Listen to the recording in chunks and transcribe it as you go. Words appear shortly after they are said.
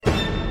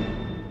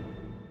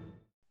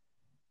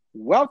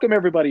Welcome,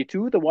 everybody,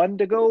 to the One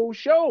to Go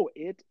show.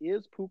 It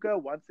is Puka,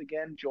 once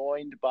again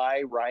joined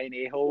by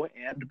Ryan Aho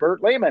and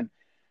Bert Lehman.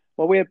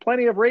 Well, we had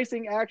plenty of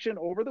racing action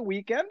over the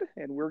weekend,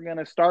 and we're going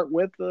to start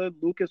with the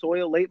Lucas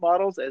Oil late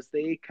models as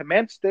they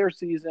commenced their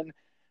season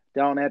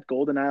down at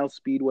Golden Isle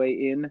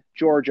Speedway in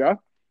Georgia.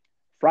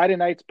 Friday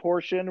night's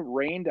portion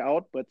rained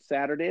out, but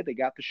Saturday they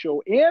got the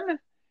show in.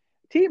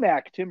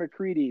 T-Mac, Tim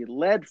McCready,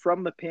 led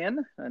from the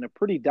pin in a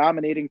pretty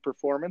dominating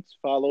performance,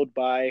 followed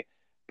by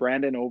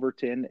Brandon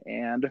Overton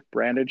and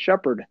Brandon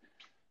Shepard.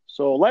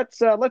 So let's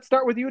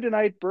start with you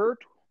tonight, Bert.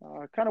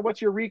 Kind of what's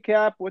your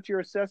recap? What's your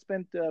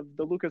assessment of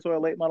the Lucas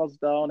Oil late models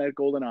down at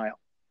Golden Isle?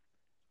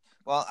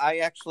 Well, I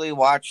actually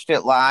watched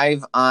it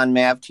live on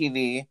MAV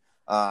TV.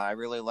 I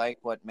really like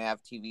what MAV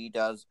TV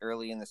does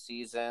early in the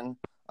season.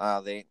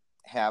 They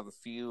have a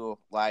few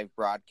live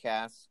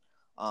broadcasts.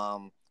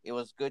 It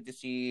was good to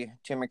see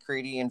Tim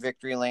McCready in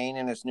victory lane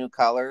in his new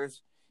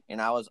colors,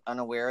 and I was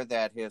unaware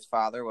that his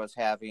father was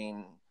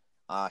having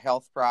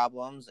health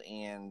problems,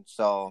 and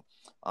so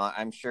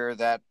I'm sure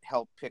that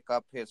helped pick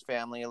up his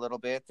family a little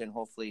bit, and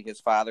hopefully his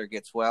father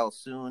gets well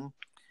soon.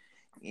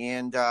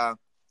 And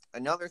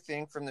another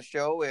thing from the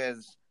show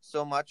is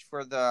so much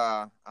for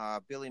the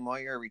Billy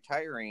Moyer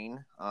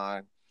retiring.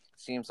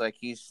 Seems like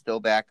he's still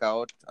back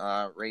out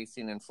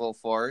racing in full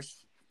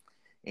force,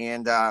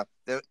 and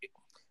it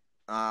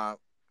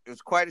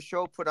was quite a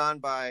show put on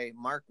by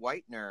Mark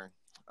Whitener.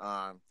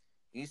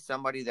 He's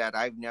somebody that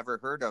I've never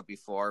heard of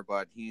before,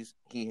 but he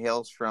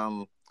hails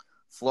from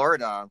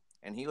Florida,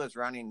 and he was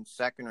running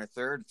second or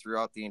third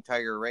throughout the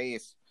entire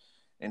race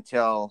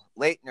until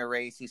late in the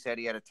race. He said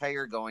he had a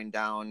tire going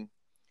down,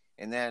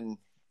 and then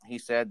he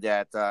said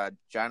that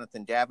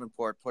Jonathan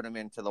Davenport put him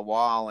into the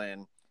wall,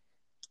 and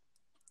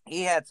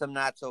he had some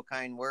not so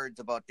kind words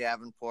about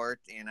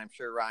Davenport, and I'm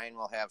sure Ryan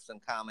will have some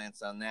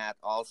comments on that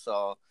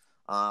also.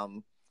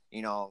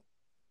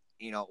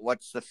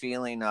 What's the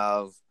feeling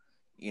of,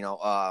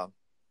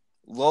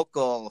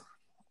 local,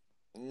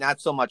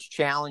 not so much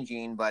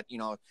challenging, but,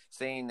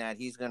 saying that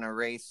he's going to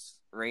race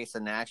a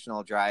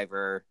national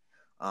driver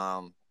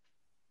the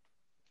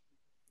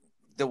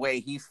way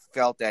he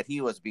felt that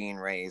he was being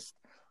raced.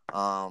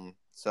 And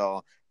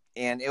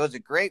it was a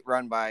great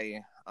run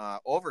by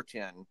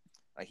Overton.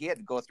 He had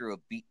to go through a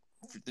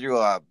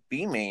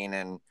B main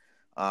and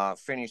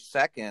finish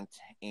second.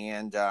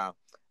 And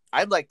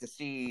I'd like to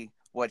see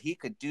what he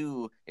could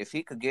do if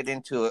he could get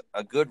into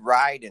a good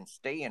ride and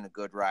stay in a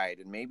good ride.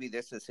 And maybe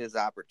this is his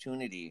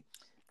opportunity,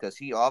 because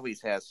he always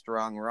has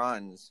strong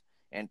runs,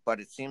 but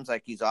it seems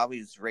like he's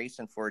always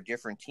racing for a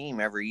different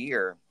team every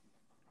year.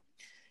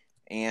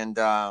 And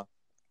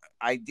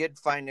I did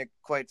find it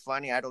quite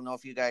funny. I don't know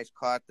if you guys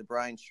caught the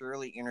Brian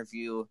Shirley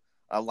interview,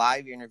 a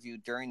live interview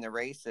during the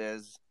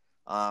races.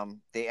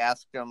 They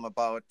asked him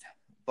about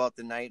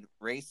the night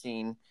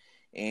racing,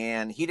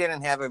 and he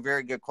didn't have a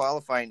very good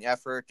qualifying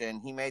effort.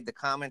 And he made the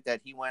comment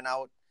that he went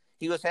out.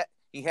 He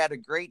had a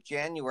great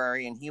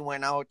January, and he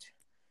went out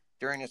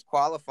during his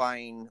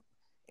qualifying,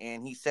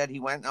 and he said he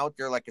went out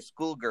there like a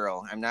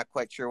schoolgirl. I'm not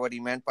quite sure what he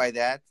meant by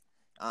that.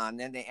 And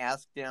then they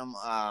asked him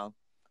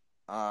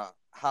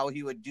how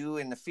he would do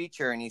in the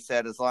feature, and he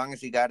said as long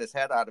as he got his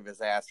head out of his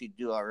ass, he'd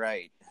do all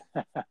right.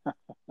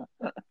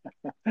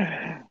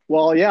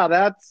 Well,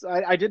 yeah,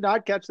 I did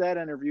not catch that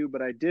interview,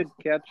 but I did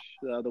catch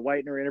the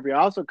Whitener interview. I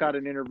also caught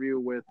an interview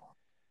with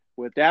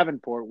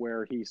Davenport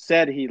where he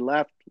said he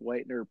left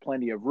Whitener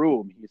plenty of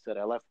room. He said,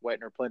 I left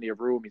Whitener plenty of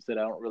room. He said,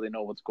 I don't really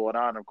know what's going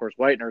on. Of course,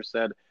 Whitener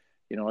said,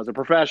 as a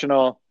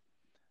professional,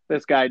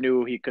 this guy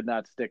knew he could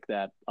not stick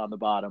that on the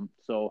bottom.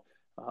 So,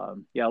 a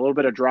little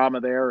bit of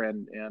drama there.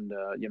 And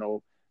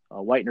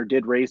Whitener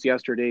did race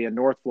yesterday in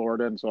North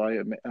Florida. And so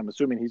I'm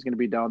assuming he's going to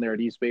be down there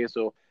at East Bay.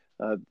 So,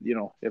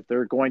 if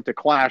they're going to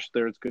clash,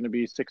 there's going to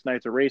be 6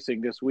 nights of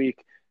racing this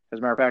week. As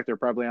a matter of fact, they're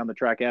probably on the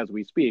track as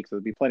we speak. So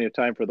there'll be plenty of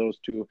time for those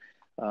two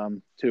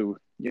to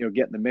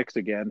get in the mix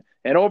again.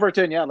 And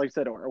Overton, like I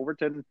said,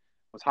 Overton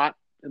was hot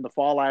in the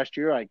fall last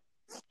year. I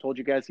told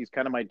you guys he's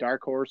kind of my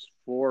dark horse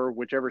for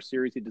whichever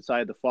series he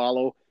decided to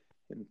follow.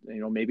 And,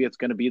 maybe it's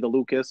going to be the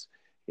Lucas.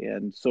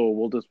 And so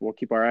we'll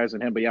keep our eyes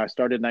on him. But yeah, I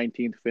started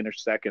 19th,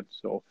 finished second.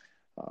 So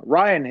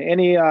Ryan,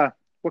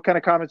 what kind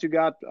of comments you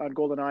got on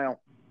Golden Isle?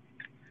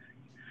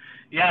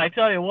 Yeah, I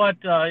tell you what,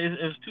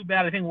 it was too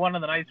bad. I think one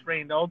of the nights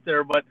rained out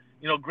there, but,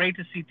 great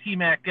to see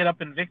T-Mac get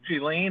up in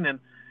victory lane. And,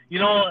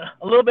 a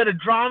little bit of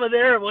drama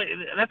there.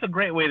 That's a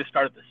great way to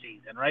start the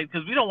season, right?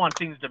 Because we don't want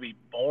things to be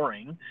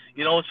boring,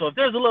 So if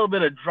there's a little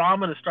bit of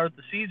drama to start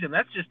the season,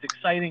 that's just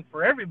exciting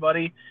for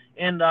everybody.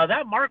 And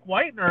that Mark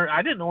Whitener,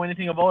 I didn't know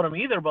anything about him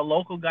either, but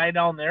local guy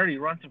down there. He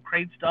runs some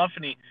crate stuff,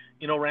 and he,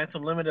 ran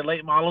some limited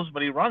late models,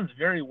 but he runs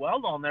very well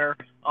down there,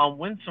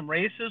 wins some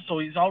races. So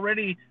he's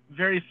already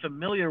very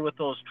familiar with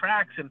those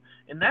tracks. And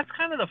that's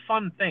kind of the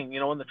fun thing,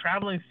 when the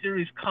traveling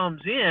series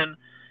comes in,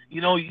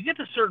 you get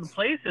to certain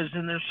places,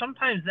 and there's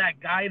sometimes that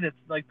guy that's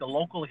like the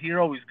local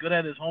hero. He's good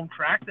at his home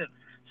track that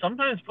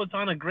sometimes puts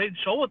on a great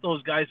show with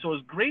those guys. So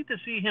it's great to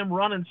see him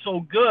running so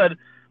good.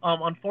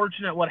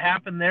 Unfortunate what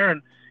happened there.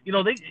 And,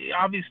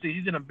 obviously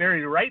he's in a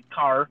Barry Wright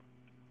car.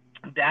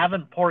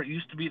 Davenport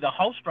used to be the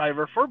house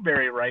driver for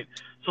Barry Wright,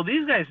 so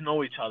these guys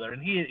know each other,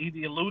 and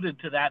he alluded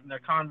to that in their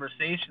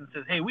conversation.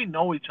 Says, "Hey, we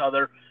know each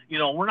other.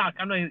 We're not.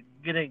 I'm not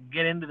gonna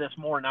get into this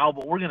more now,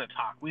 but we're gonna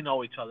talk. We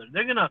know each other.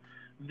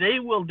 They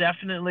will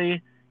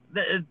definitely.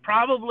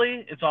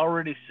 Probably it's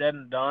already said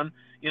and done.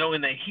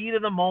 In the heat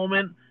of the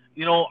moment,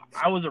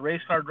 I was a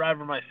race car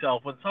driver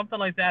myself. When something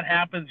like that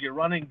happens, you're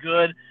running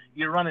good,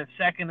 you're running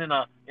second in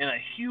a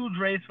huge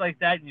race like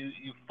that, and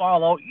you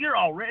fall out, you're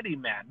already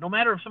mad. No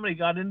matter if somebody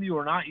got into you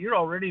or not, you're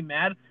already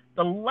mad.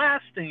 The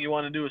last thing you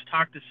want to do is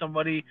talk to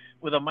somebody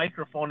with a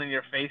microphone in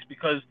your face,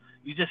 because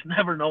you just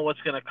never know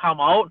what's going to come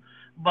out.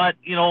 But,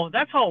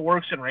 that's how it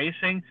works in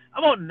racing.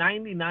 About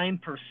 99%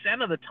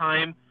 of the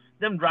time,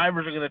 them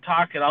drivers are going to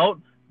talk it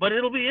out, but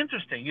it'll be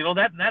interesting.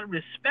 That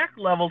respect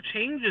level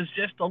changes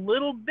just a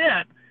little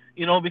bit,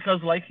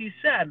 because like he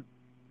said,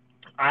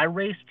 I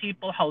race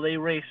people how they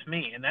race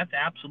me, and that's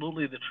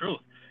absolutely the truth.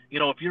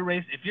 If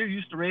you're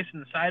used to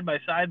racing side by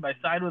side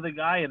with a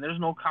guy, and there's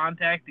no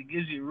contact, he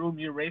gives you room,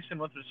 you're racing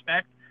with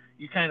respect,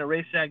 you kind of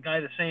race that guy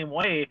the same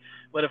way.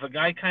 But if a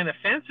guy kind of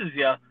fences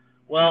you,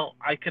 well,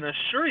 I can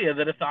assure you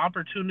that if the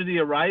opportunity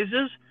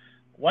arises,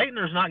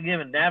 Whitener's not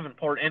giving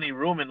Davenport any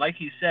room. And like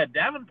he said,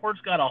 Davenport's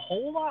got a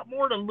whole lot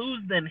more to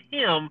lose than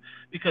him,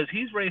 because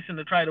he's racing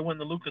to try to win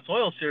the Lucas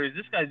Oil Series.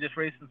 This guy's just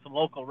racing some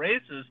local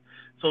races.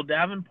 So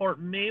Davenport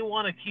may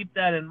want to keep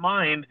that in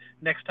mind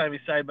next time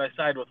he's side by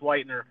side with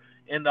Whitener.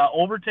 And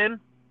Overton,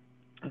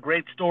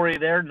 great story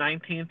there,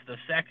 19th to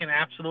 2nd,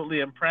 absolutely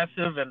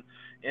impressive. And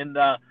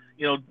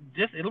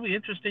just it'll be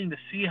interesting to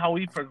see how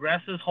he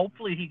progresses.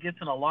 Hopefully he gets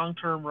in a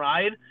long-term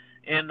ride.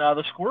 And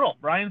the squirrel,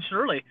 Brian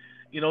Shirley,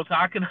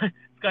 talking,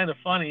 it's kind of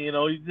funny,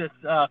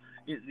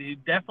 he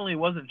definitely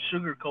wasn't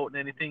sugarcoating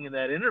anything in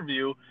that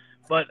interview.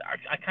 But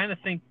I kind of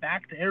think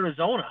back to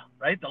Arizona,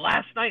 right? The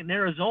last night in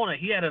Arizona,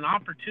 he had an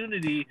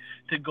opportunity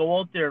to go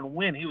out there and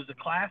win. He was the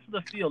class of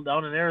the field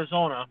down in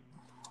Arizona.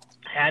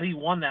 Had he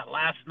won that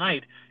last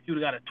night, he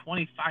would have got a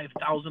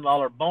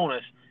 $25,000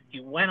 bonus. He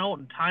went out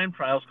in time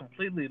trials,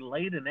 completely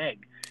laid an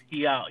egg.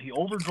 He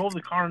overdrove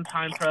the car in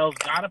time trials,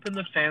 got up in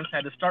the fence,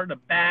 had to start in the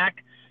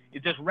back.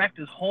 It just wrecked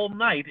his whole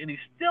night, and he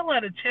still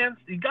had a chance.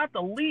 He got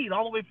the lead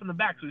all the way from the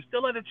back, so he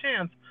still had a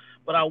chance.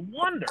 But I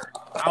wonder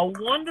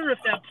if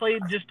that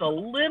played just a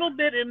little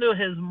bit into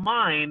his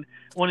mind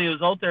when he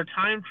was out there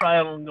time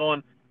trialing,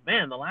 going,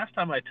 man, the last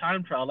time I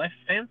time trialed, I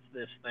fenced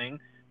this thing.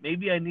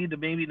 Maybe I need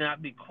to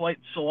not be quite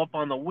so up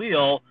on the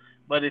wheel.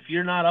 But if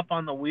you're not up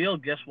on the wheel,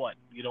 guess what?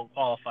 You don't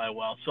qualify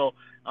well. So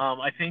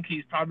I think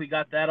he's probably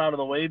got that out of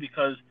the way,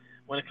 because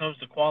when it comes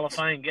to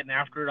qualifying, getting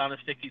after it on a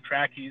sticky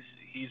track,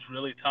 he's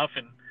really tough,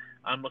 and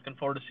I'm looking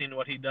forward to seeing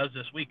what he does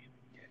this week.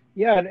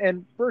 Yeah,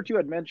 and Bert, you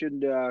had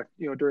mentioned,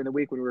 during the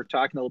week when we were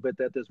talking a little bit,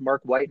 that this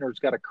Mark Whitener's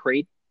got a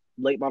crate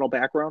late model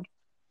background.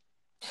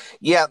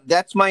 Yeah,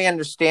 that's my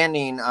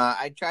understanding.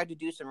 I tried to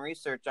do some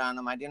research on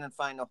him. I didn't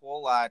find a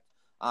whole lot,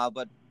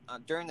 but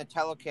during the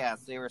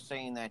telecast, they were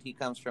saying that he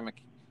comes from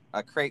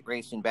a crate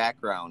racing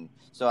background.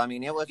 So, I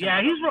mean, it was...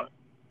 Yeah,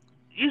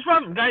 he's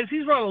run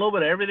a little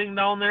bit of everything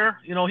down there.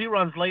 He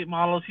runs late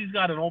models. He's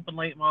got an open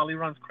late model. He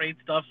runs crate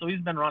stuff, so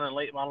he's been running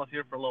late models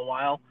here for a little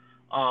while.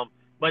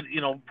 But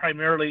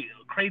primarily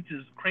crates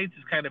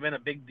has kind of been a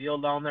big deal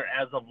down there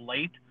as of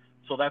late.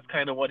 So that's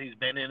kind of what he's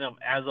been in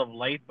as of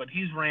late. But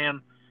he's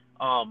ran,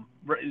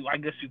 I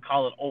guess you'd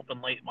call it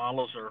open late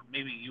models, or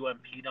maybe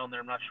UMP down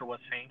there. I'm not sure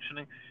what's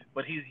sanctioning,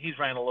 but he's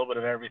ran a little bit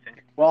of everything.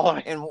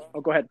 Well,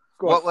 go ahead.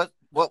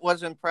 What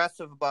was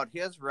impressive about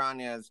his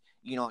run is,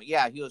 he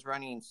was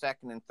running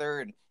second and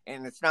third,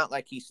 and it's not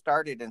like he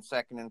started in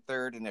second and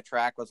third and the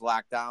track was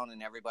locked down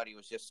and everybody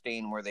was just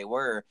staying where they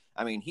were.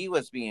 I mean, he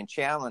was being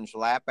challenged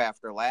lap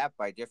after lap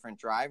by different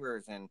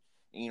drivers, and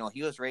he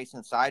was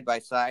racing side by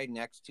side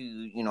next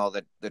to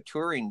the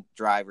touring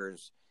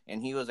drivers,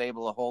 and he was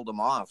able to hold them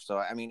off. So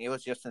I mean, it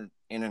was just an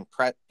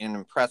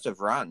impressive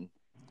run.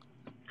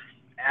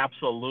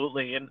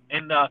 Absolutely,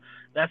 and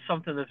that's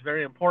something that's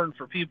very important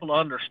for people to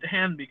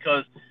understand,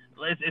 because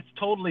it's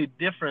totally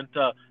different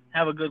to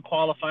have a good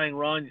qualifying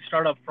run. You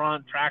start up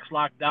front, track's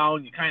locked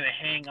down, you kind of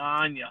hang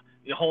on, you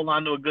hold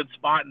on to a good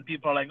spot, and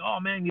people are like, oh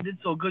man, you did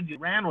so good, you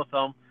ran with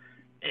them.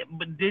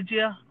 But did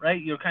you?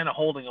 Right? You're kind of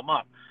holding them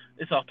up.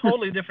 It's a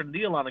totally different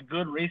deal on a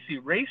good racy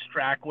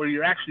racetrack, where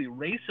you're actually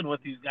racing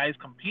with these guys,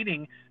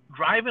 competing,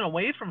 driving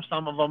away from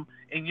some of them,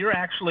 and you're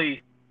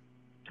actually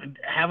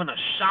having a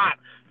shot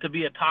to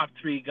be a top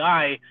 3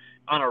 guy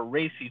on a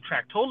racy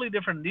track. Totally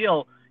different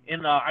deal.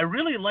 And I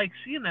really like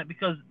seeing that,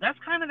 because that's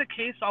kind of the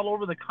case all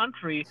over the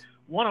country.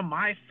 One of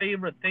my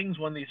favorite things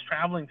when these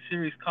traveling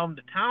series come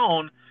to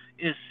town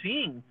is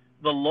seeing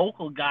the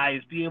local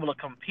guys be able to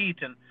compete.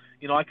 And,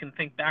 I can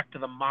think back to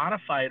the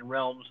modified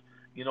realms,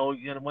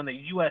 when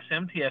the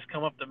USMTS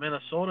come up to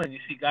Minnesota, and you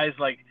see guys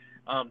like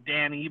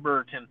Dan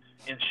Ebert and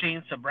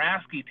Shane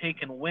Sabraski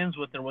taking wins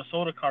with their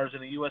Wissota cars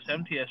in a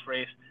USMTS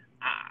race.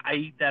 I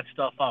eat that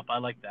stuff up. I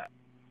like that.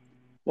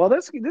 Well,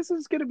 this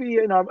is going to be,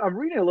 I'm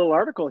reading a little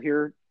article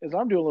here as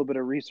I'm doing a little bit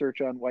of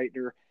research on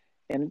Whitener,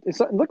 And it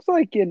looks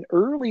like in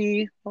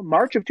early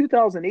March of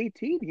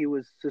 2018, he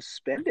was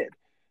suspended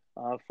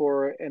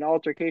for an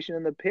altercation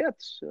in the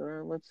pits.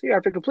 Let's see.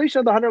 After completion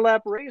of the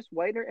 100-lap race,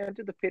 Whitener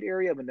entered the pit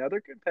area of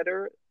another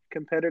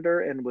competitor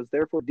and was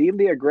therefore deemed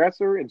the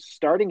aggressor in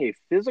starting a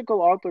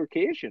physical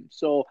altercation.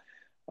 So,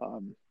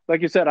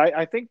 like you said,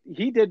 I think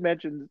he did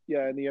mention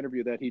in the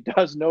interview that he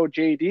does know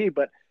JD,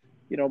 but,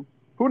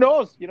 who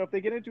knows? If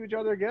they get into each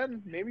other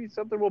again, maybe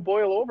something will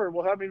boil over and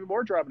we'll have even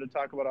more drama to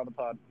talk about on the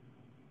pod.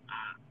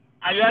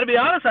 I got to be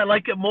honest, I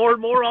like it more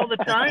and more all the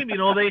time.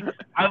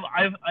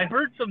 I've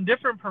heard some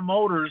different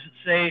promoters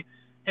say,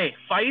 "Hey,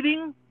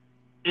 fighting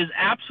is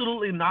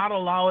absolutely not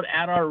allowed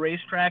at our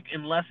racetrack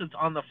unless it's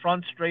on the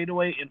front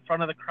straightaway in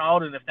front of the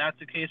crowd, and if that's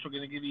the case, we're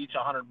going to give you each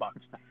 $100."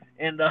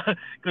 And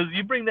because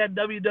you bring that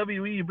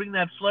WWE, you bring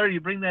that flair, you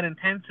bring that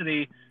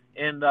intensity,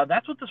 and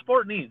that's what the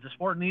sport needs. The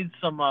sport needs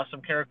some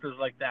characters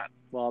like that.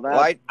 Well,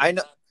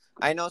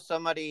 I know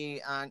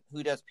somebody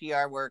who does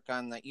PR work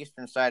on the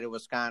eastern side of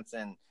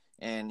Wisconsin.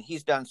 And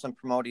he's done some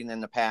promoting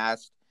in the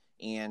past,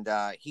 and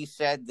he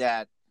said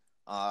that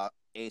a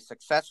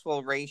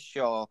successful race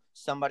show,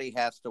 somebody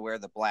has to wear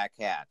the black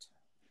hat.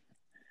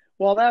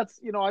 Well, that's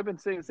I've been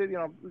saying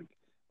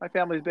my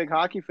family's a big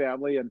hockey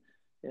family, and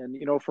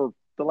for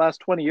the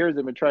last 20 years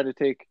they've been trying to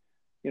take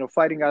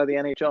fighting out of the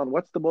NHL. And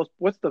what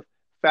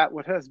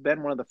has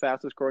been one of the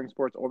fastest growing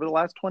sports over the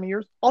last 20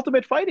 years?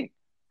 Ultimate fighting,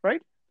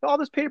 right? All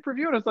this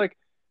pay-per-view, and it's like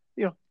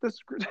this.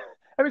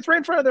 I mean, it's right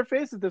in front of their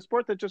faces, the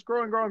sport that's just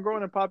growing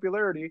in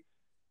popularity.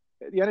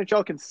 The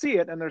NHL can see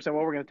it, and they're saying,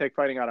 well, we're going to take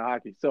fighting out of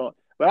hockey. So,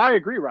 but I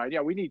agree, Ryan.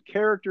 Yeah, we need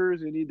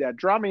characters. We need that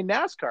drama.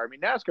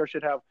 NASCAR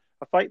should have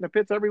a fight in the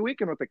pits every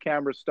weekend with the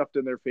cameras stuffed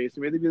in their face.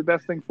 I mean, it'd be the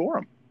best thing for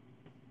them.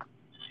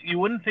 You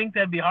wouldn't think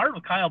that'd be hard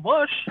with Kyle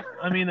Busch.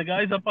 I mean, the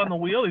guy's up on the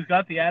wheel. He's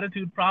got the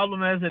attitude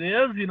problem as it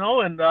is,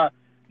 and,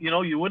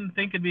 you wouldn't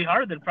think it'd be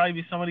hard. There'd probably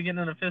be somebody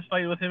getting in a fist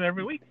fight with him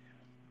every week.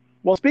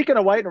 Well, speaking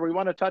of Whitener, we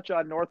want to touch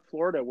on North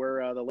Florida,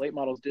 where the late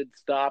models did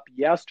stop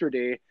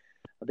yesterday.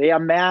 They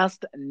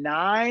amassed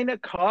 9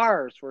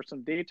 cars for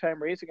some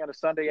daytime racing on a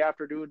Sunday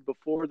afternoon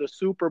before the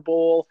Super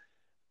Bowl.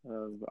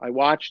 I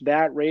watched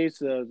that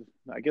race.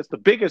 I guess the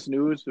biggest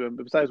news,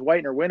 besides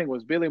Whitener winning,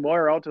 was Billy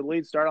Moyer out to the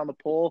lead start on the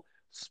pole,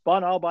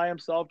 spun all by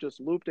himself, just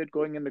looped it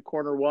going into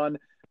corner 1.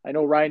 I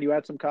know, Ryan, you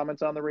had some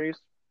comments on the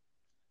race.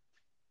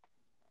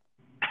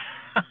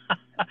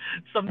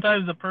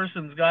 Sometimes a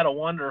person's got to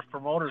wonder if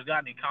promoters got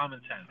any common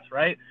sense,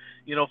 right?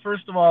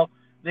 First of all,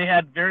 they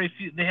had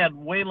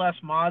way less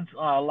mods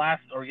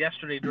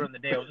yesterday during the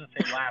day. I was going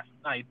to say last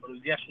night, but it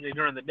was yesterday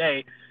during the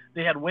day.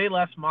 They had way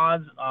less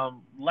mods,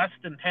 less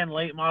than 10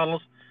 late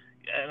models.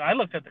 And I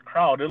looked at the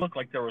crowd. It looked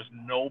like there was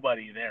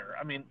nobody there.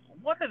 I mean,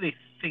 what are they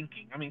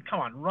thinking? I mean, come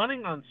on,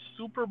 running on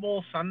Super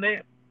Bowl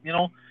Sunday,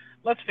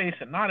 let's face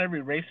it, not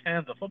every race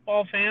fan is a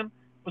football fan,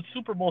 but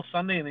Super Bowl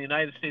Sunday in the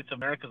United States of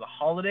America is a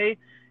holiday.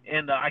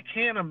 And I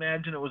can't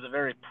imagine it was a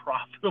very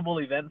profitable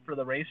event for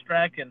the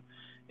racetrack. And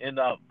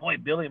boy,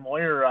 Billy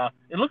Moyer,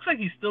 it looks like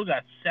he still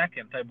got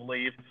second, I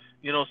believe.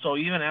 So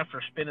even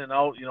after spinning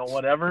out,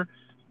 whatever.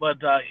 But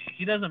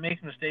he doesn't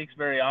make mistakes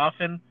very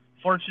often.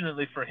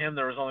 Fortunately for him,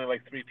 there was only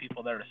like 3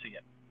 people there to see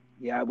it.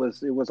 Yeah, it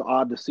was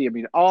odd to see. I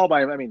mean,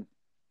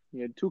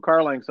 you had 2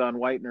 car lengths on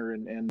Whitener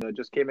and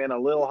just came in a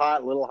little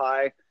hot, a little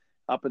high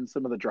up in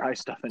some of the dry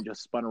stuff and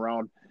just spun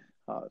around.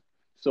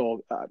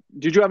 So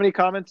did you have any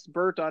comments,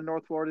 Bert, on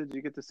North Florida? Did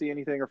you get to see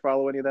anything or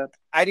follow any of that?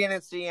 I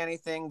didn't see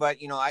anything, but,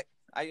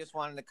 I just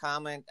wanted to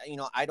comment.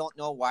 I don't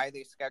know why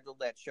they scheduled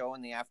that show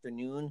in the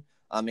afternoon.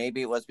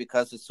 Maybe it was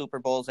because the Super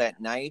Bowl's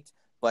at night,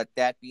 but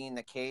that being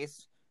the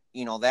case,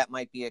 that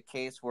might be a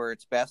case where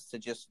it's best to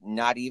just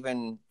not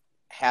even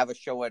have a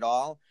show at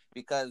all,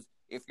 because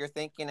if you're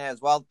thinking as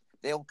well,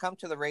 they'll come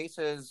to the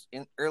races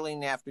early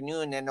in the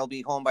afternoon and they'll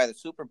be home by the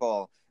Super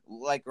Bowl.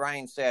 Like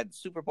Ryan said,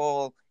 Super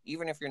Bowl,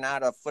 even if you're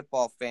not a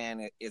football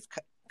fan, it's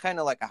kind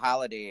of like a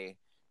holiday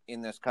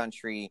in this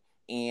country.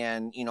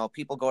 And,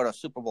 people go to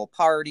Super Bowl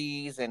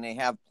parties and they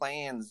have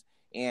plans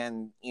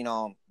and,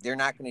 they're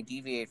not going to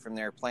deviate from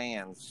their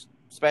plans,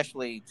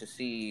 especially to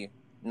see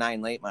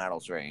 9 late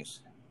models race.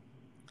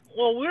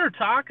 Well, we were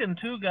talking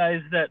too,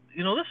 guys, that,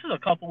 this is a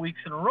couple weeks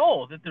in a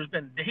row that there's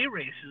been day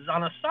races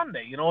on a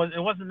Sunday. It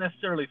wasn't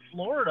necessarily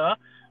Florida,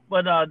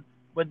 but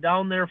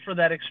down there for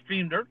that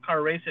extreme dirt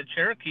car race at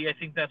Cherokee, I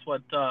think that's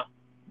what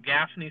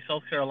Gaffney,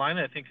 South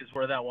Carolina, I think is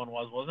where that one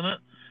was, wasn't it?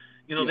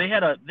 Yeah.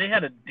 They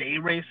had a day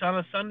race on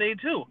a Sunday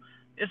too.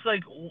 It's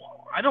like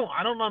I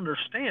don't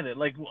understand it.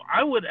 Like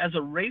I would, as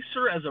a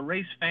racer, as a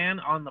race fan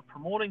on the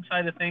promoting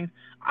side of things,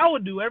 I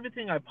would do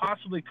everything I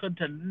possibly could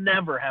to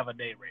never have a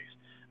day race.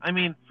 I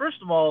mean,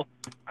 first of all,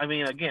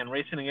 again,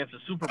 racing against the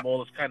Super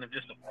Bowl is kind of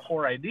just a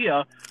poor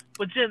idea,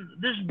 but then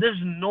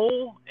there's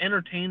no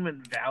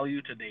entertainment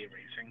value to day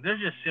racing. There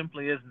just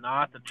simply is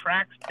not. The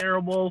track's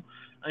terrible.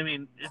 I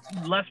mean,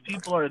 less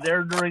people are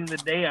there during the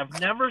day.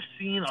 I've never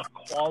seen a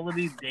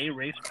quality day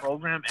race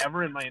program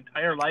ever in my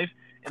entire life,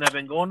 and I've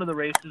been going to the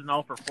races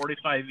now for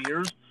 45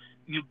 years.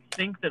 You'd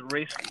think that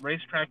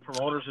racetrack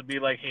promoters would be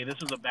like, hey,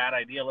 this is a bad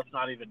idea. Let's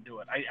not even do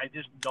it. I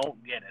just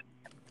don't get it.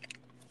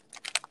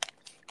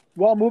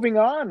 Well, moving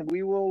on,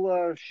 we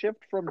will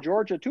shift from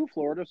Georgia to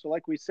Florida. So,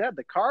 like we said,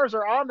 the cars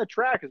are on the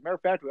track. As a matter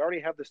of fact, we already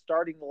have the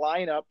starting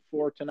lineup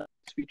for tonight's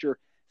feature.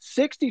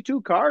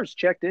 62 cars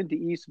checked into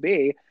East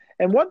Bay.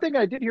 And one thing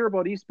I did hear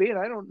about East Bay, and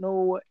I don't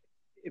know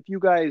if you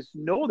guys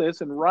know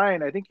this, and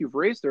Ryan, I think you've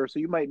raced there, so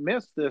you might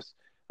miss this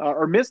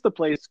or miss the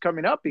place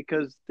coming up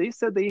because they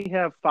said they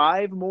have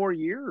 5 more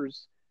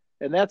years,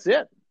 and that's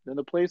it. Then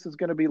the place is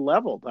going to be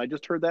leveled. I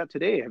just heard that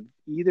today. Have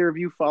either of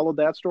you followed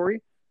that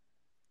story?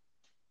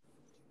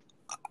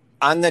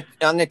 On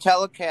the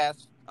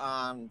telecast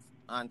on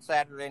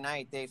Saturday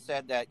night, they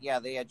said that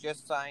they had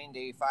just signed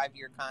a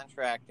 5-year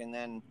contract, and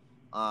then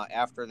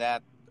after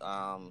that,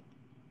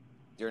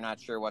 they're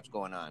not sure what's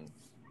going on.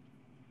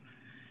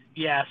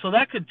 Yeah, so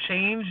that could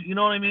change. You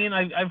know what I mean?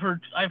 I've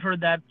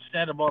heard that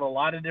said about a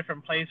lot of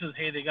different places.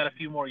 Hey, they got a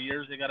few more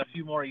years. They got a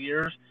few more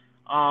years.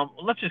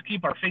 Let's just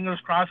keep our fingers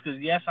crossed because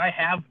yes,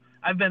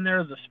 I've been there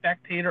as a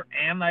spectator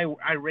and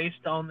I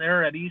raced down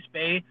there at East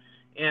Bay.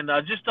 And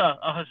just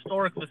a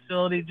historic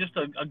facility, just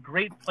a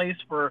great place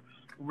for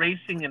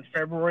racing in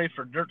February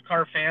for dirt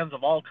car fans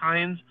of all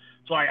kinds.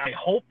 So I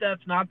hope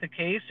that's not the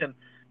case. And,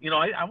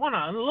 I want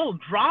a little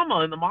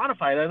drama in the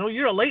modified. I know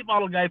you're a late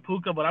model guy,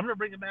 Puka, but I'm going to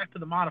bring it back to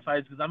the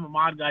modifieds because I'm a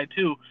mod guy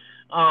too.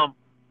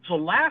 So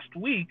last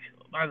week,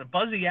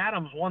 Buzzy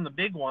Adams won the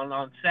big one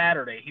on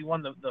Saturday. He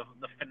won the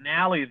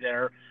finale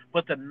there.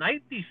 But the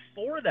night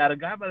before that, a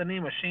guy by the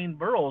name of Shane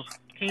Burrows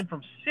came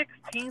from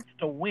 16th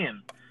to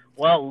win.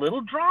 Well,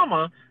 little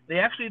drama. They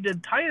actually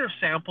did tire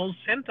samples,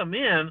 sent them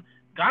in,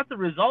 got the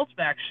results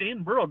back.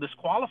 Shane Burrow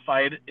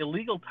disqualified,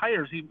 illegal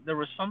tires. There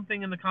was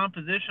something in the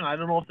composition. I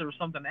don't know if there was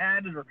something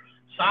added or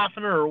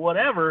softener or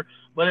whatever,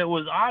 but it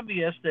was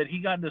obvious that he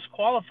got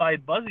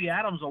disqualified. Buzzy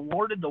Adams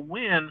awarded the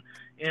win,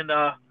 and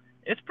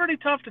it's pretty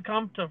tough to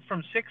come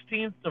from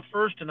 16th to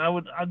first, and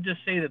I'd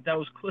just say that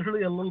was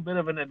clearly a little bit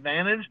of an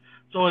advantage.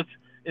 So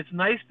it's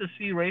nice to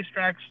see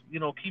racetracks,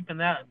 keeping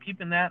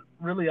that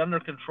really under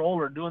control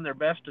or doing their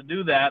best to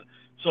do that.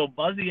 So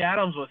Buzzy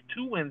Adams with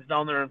 2 wins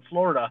down there in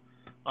Florida,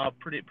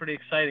 pretty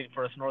exciting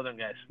for us northern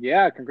guys.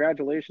 Yeah,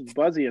 congratulations,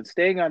 Buzzy. And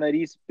staying on that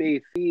East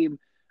Bay theme,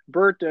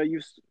 Bert,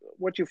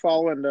 what you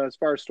following as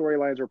far as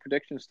storylines or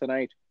predictions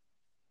tonight?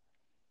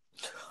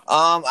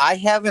 I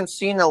haven't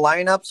seen the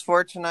lineups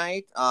for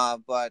tonight,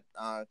 but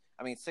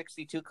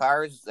 62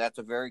 cars, that's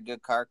a very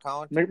good car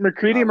count.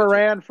 McCready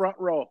Moran front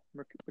row.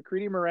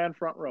 McCready Moran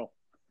front row.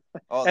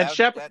 Oh, and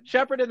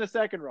Shepard in the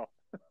second row.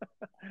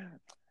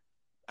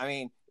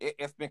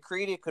 If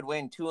McCready could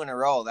win 2 in a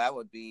row, that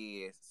would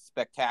be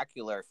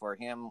spectacular for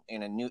him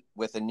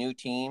with a new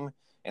team,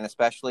 and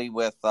especially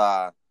with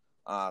the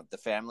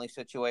family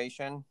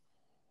situation.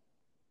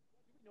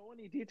 Do you know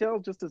any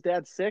details? Just his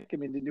dad's sick.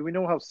 Do we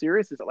know how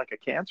serious? Is it like a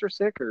cancer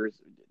sick, or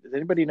does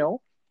anybody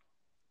know?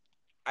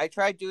 I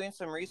tried doing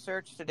some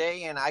research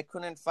today, and I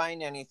couldn't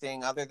find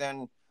anything other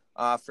than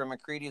from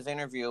McCready's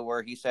interview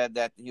where he said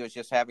that he was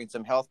just having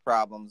some health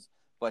problems,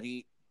 but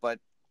he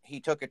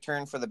took a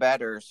turn for the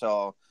better,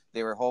 so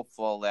they were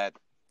hopeful that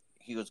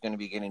he was going to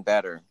be getting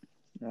better.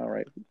 All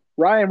right.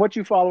 Ryan, what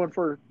you following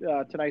for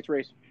tonight's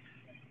race?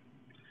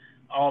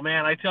 Oh,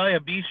 man, I tell you,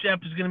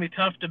 B-Shep is going to be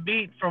tough to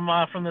beat from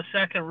the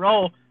second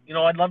row.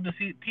 I'd love to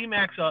see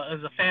T-Max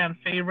as a fan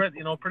favorite,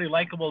 pretty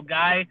likable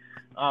guy.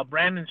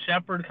 Brandon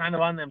Shepard kind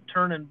of on them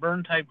turn and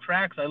burn type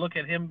tracks. I look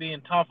at him being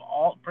tough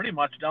pretty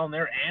much down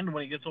there and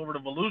when he gets over to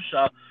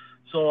Volusia.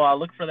 So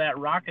look for that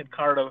rocket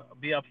car to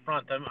be up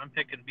front. I'm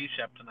picking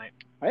B-Shep tonight.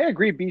 I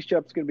agree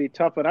B-Shep's going to be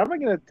tough, but I'm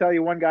going to tell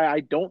you one guy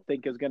I don't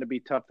think is going to be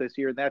tough this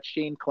year, and that's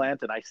Shane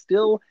Clanton. I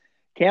still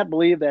can't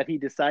believe that he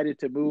decided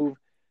to move,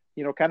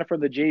 kind of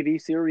from the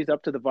JV series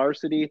up to the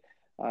varsity.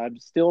 I'm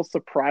still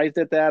surprised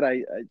at that.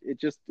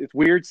 It's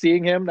weird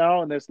seeing him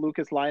now in this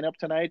Lucas lineup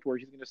tonight where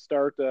he's going to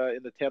start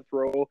in the 10th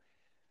row.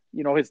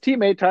 His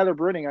teammate Tyler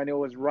Brunning, I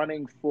know, is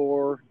running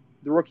for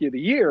the Rookie of the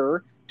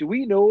Year. Do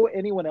we know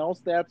anyone else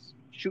that's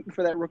shooting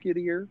for that Rookie of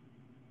the Year?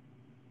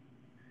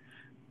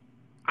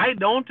 I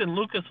don't in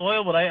Lucas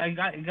Oil, but I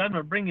got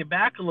to bring you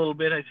back a little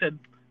bit. I said,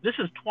 this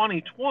is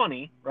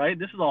 2020, right?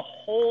 This is a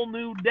whole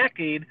new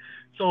decade.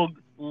 So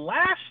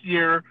last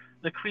year,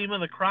 the cream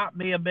of the crop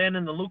may have been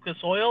in the Lucas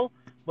Oil,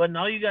 but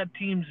now you got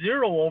Team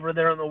Zero over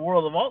there in the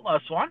World of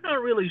Outlaws. So I'm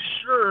not really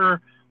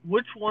sure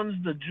which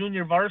one's the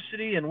junior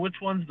varsity and which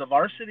one's the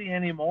varsity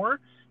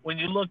anymore. When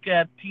you look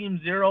at Team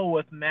Zero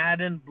with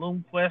Madden,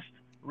 Bloomquist,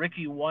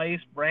 Ricky Weiss,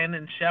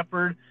 Brandon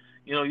Shepard,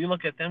 you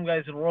look at them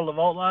guys in World of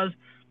Outlaws,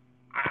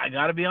 I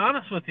got to be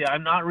honest with you.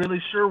 I'm not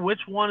really sure which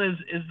one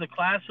is the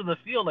class of the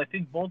field. I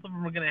think both of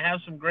them are going to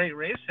have some great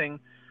racing.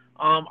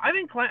 I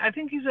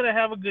think he's going to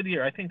have a good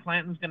year. I think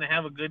Clanton's going to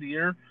have a good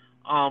year.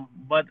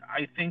 But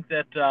I think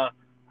that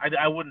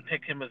I wouldn't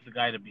pick him as the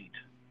guy to beat.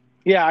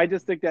 Yeah, I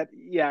just think that,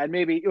 and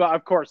maybe,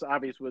 of course,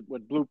 obviously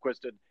with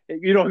Bloomquist,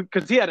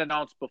 because he had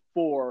announced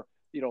before,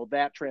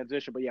 that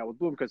transition. But with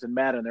Bloomquist and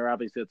Madden, they're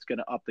obviously it's going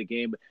to up the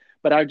game.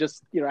 But I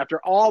just, after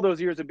all those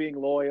years of being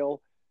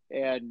loyal,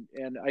 and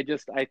I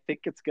think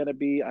it's going to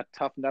be a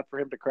tough nut for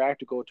him to crack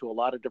to go to a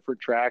lot of different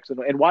tracks.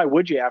 And why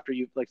would you after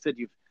you, like I said,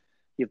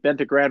 you've you've been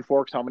to Grand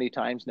Forks how many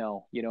times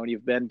now, and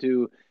you've been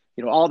to,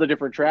 all the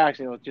different tracks,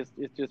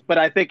 it's just, but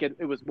I think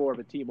it was more of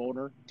a team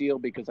owner deal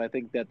because I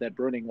think that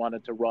Bruning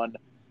wanted to run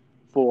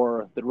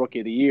for the Rookie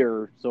of the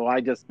Year. So I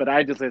just say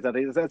that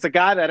it's a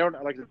guy that I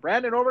don't like.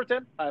 Brandon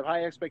Overton, I have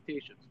high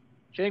expectations.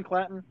 Shane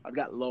Clanton, I've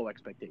got low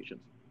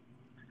expectations.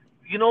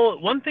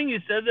 One thing you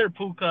said there,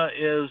 Puka,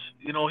 is,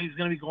 he's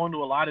going to be going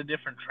to a lot of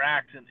different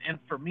tracks. And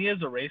for me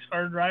as a race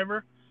car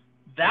driver,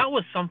 that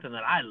was something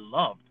that I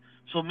loved.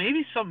 So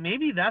maybe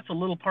that's a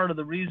little part of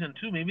the reason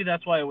too. Maybe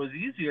that's why it was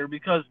easier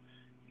because,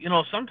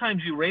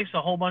 sometimes you race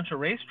a whole bunch of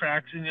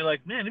racetracks and you're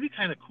like, man, it'd be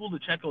kind of cool to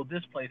check out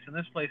this place and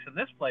this place and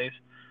this place.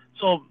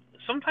 So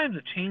sometimes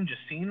a change of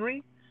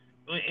scenery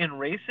in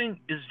racing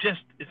it's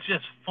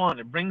just fun.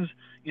 It brings,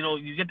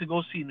 you get to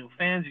go see new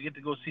fans, you get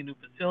to go see new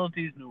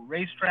facilities, new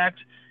racetracks,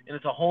 and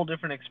it's a whole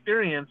different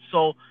experience.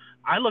 So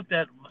I looked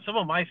at some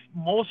of my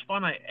most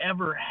fun I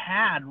ever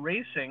had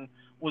racing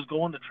was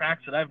going to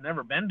tracks that I've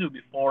never been to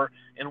before.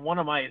 And one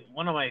of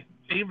my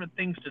favorite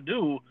things to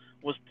do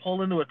was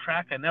pull into a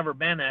track I'd never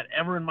been at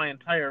ever in my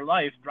entire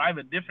life, drive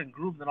a different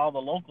group than all the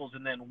locals,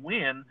 and then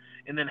win,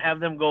 and then have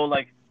them go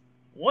like,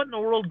 what in the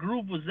world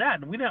groove was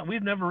that? And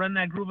we've never run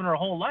that groove in our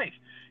whole life.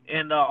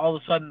 And all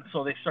of a sudden,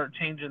 so they start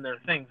changing their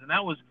things. And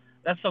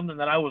that's something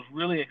that I was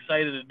really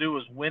excited to do,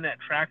 was win at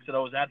tracks that I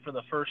was at for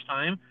the first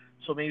time.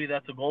 So maybe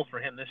that's a goal for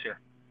him this year.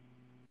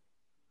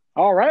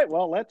 All right,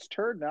 well, let's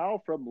turn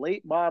now from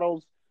late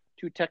models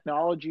to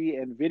technology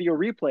and video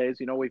replays.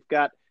 We've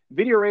got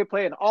video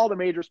replay in all the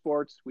major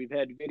sports. We've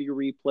had video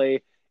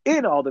replay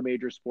in all the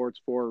major sports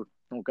for,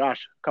 a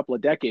couple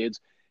of decades.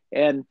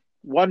 And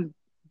one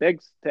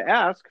begs to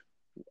ask,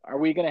 are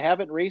we going to have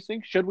it in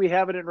racing? Should we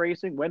have it in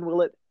racing? When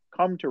will it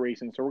come to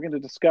racing? So we're going to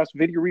discuss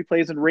video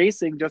replays in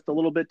racing just a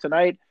little bit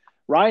tonight.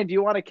 Ryan, do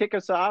you want to kick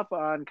us off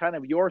on kind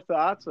of your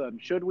thoughts on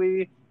should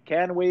we,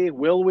 can we,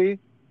 will we?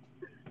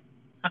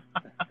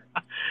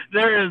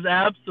 There is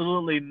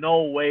absolutely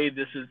no way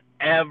this is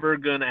ever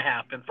going to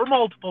happen for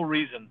multiple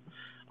reasons.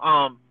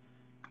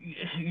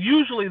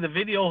 Usually the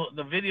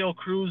video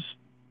crews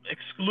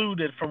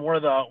excluded from where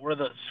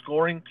the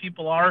scoring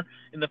people are,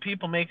 and the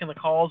people making the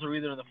calls are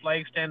either in the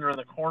flag stand or in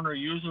the corner.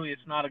 Usually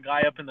it's not a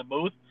guy up in the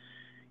booth.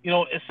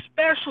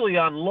 Especially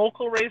on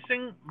local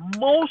racing,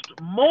 most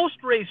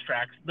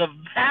racetracks, the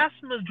vast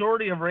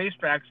majority of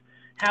racetracks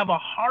have a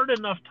hard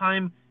enough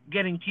time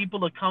getting people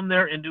to come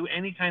there and do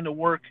any kind of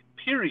work,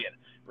 period.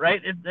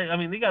 Right? They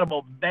got to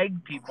about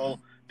beg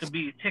people to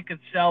be ticket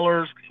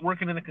sellers,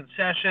 working in the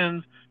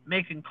concessions,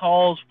 making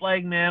calls,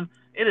 flagman.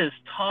 It is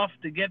tough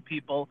to get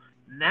people.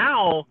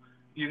 Now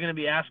you're going to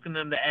be asking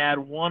them to add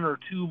one or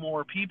two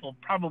more people,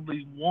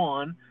 probably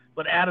one,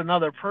 but add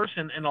another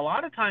person. And a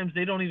lot of times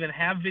they don't even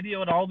have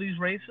video at all these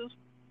races.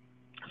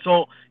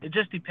 So it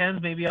just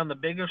depends. Maybe on the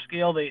bigger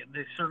scale, they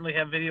certainly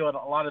have video at a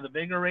lot of the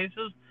bigger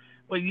races.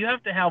 But you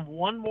have to have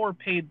one more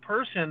paid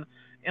person.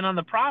 And on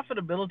the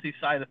profitability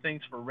side of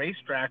things for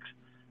racetracks,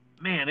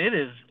 man, it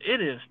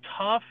is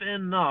tough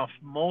enough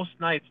most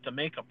nights to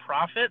make a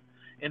profit,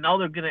 and now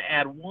they're going to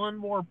add one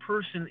more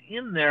person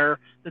in there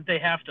that they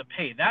have to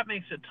pay. That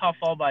makes it tough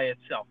all by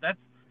itself.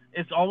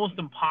 It's almost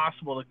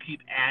impossible to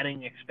keep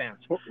adding expense.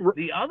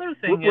 The other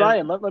thing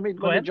Ryan, let me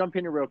jump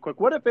in here real quick.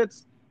 What if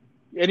it's,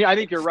 and I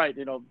think you're right,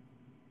 but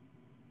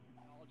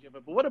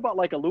what about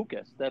like a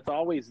Lucas that's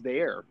always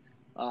there?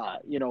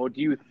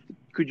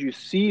 Could you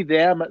see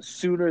them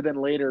sooner than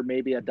later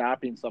maybe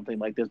adopting something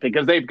like this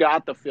because they've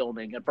got the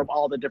filming and from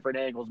all the different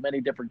angles,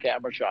 many different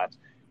camera shots?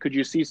 Could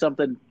you see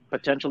something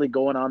potentially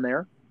going on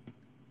there?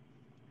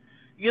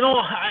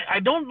 I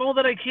don't know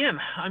that I can.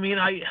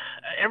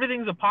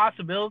 Everything's a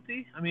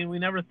possibility. We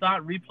never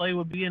thought replay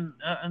would be in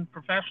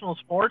professional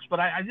sports, but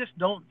I just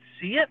don't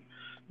see it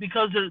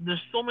because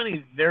there's so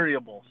many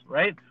variables,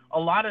 right? A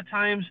lot of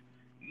times,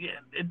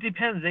 it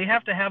depends. They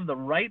have to have the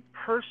right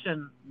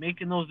person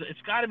making those.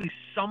 It's got to be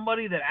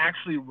somebody that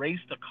actually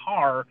raced a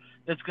car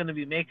that's going to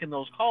be making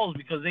those calls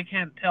because they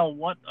can't tell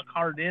what a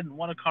car did and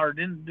what a car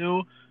didn't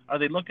do. Are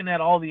they looking at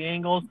all the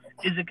angles?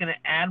 Is it going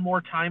to add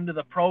more time to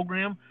the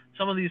program?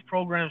 Some of these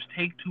programs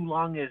take too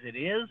long as it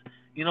is,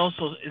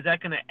 so is that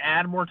going to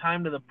add more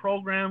time to the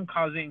program,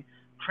 causing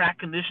track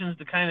conditions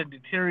to kind of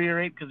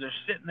deteriorate because they're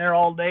sitting there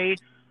all day?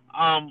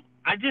 I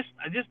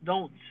just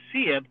don't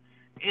see it.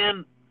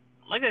 And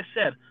like I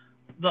said,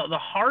 the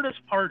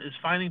hardest part is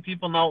finding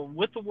people. Now,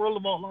 with the World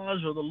of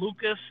Outlaws or the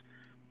Lucas,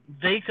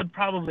 they could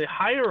probably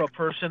hire a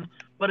person,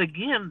 but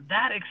again,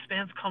 that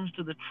expense comes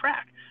to the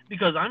track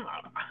because I'm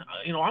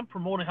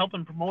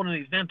helping promote an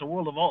event, a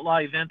World of Outlaw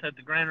event at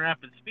the Grand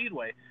Rapids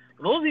Speedway.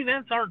 Those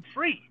events aren't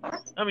free.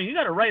 You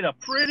got to write a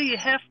pretty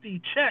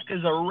hefty check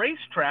as a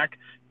racetrack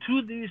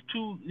to these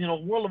two,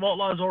 World of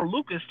Outlaws or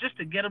Lucas just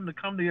to get them to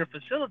come to your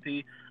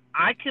facility.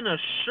 I can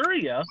assure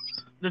you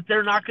that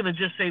they're not going to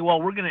just say,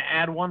 well, we're going to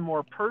add one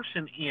more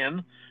person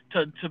in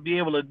to be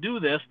able to do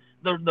this.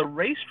 The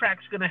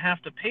racetrack's going to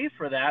have to pay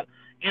for that.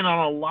 And on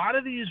a lot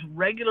of these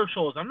regular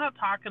shows, I'm not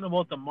talking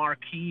about the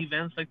marquee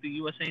events like the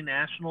USA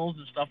Nationals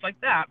and stuff like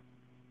that.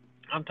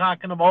 I'm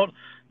talking about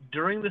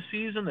during the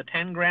season, the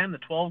 10 grand, the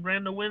 12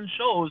 grand to win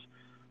shows.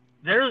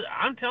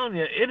 I'm telling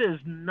you, it is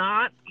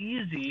not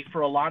easy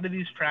for a lot of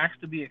these tracks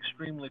to be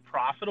extremely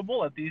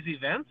profitable at these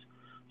events.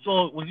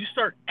 So when you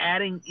start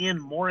adding in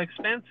more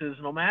expenses,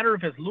 no matter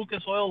if it's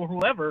Lucas Oil or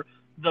whoever,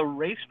 the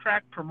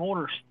racetrack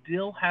promoter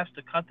still has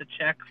to cut the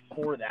check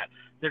for that.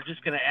 They're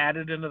just going to add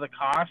it into the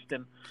cost,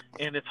 and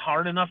it's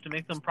hard enough to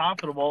make them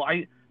profitable.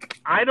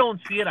 I don't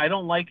see it. I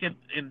don't like it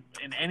in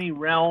any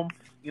realm.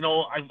 You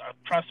know,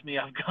 trust me,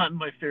 I've gotten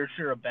my fair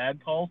share of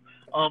bad calls,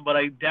 but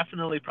I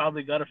definitely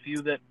probably got a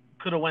few that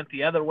could have went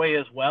the other way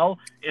as well.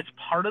 It's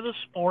part of the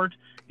sport.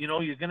 You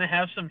know, you're going to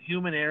have some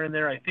human error in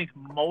there. I think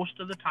most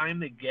of the time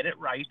they get it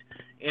right,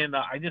 and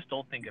I just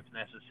don't think it's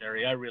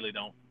necessary. I really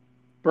don't.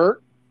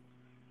 Bert?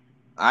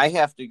 I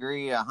have to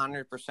agree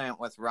 100%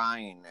 with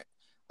Ryan.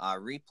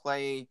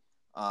 Replay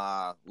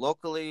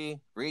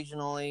locally,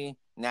 regionally,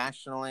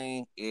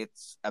 nationally,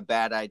 it's a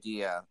bad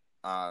idea,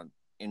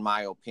 in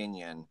my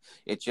opinion.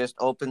 It just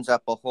opens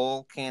up a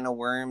whole can of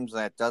worms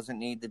that doesn't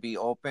need to be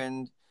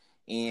opened.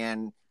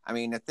 And I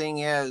mean, the thing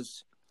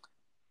is,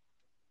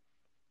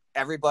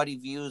 everybody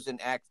views an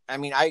act. I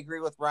mean, I agree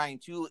with Ryan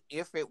too.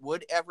 If it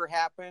would ever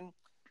happen,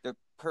 the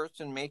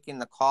person making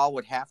the call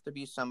would have to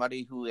be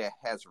somebody who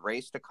has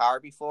raced a car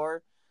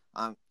before,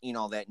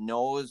 that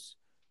knows,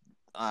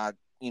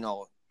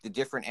 the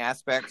different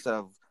aspects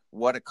of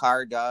what a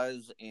car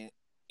does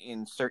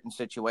in certain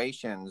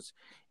situations.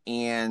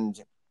 And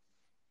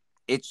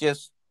it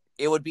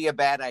would be a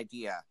bad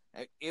idea.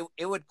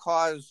 It would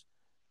cause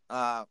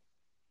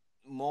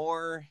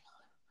more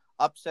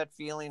upset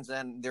feelings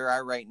than there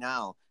are right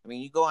now. I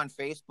mean, you go on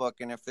Facebook,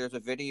 and if there's a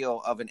video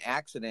of an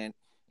accident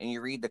and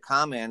you read the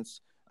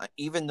comments,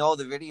 even though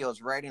the video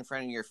is right in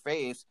front of your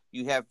face,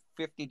 you have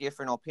 50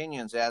 different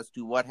opinions as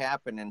to what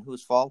happened and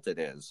whose fault it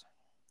is.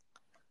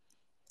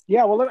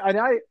 Yeah, well,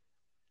 and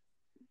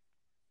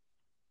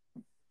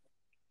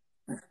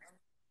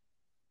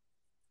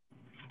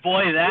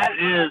Boy, that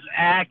is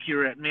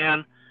accurate,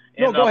 man.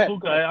 And go ahead.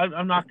 Puka,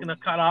 I'm not going to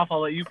cut off.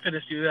 I'll let you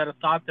finish. You had a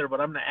thought there,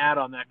 but I'm going to add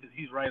on that because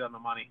he's right on the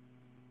money.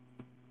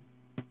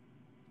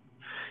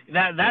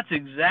 That's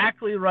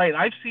exactly right.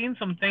 I've seen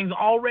some things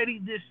already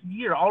this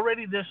year,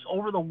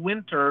 over the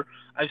winter.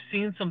 I've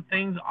seen some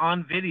things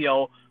on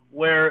video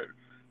where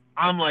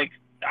I'm like,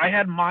 I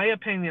had my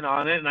opinion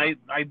on it, and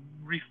I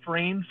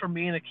refrained from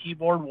being a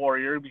keyboard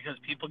warrior because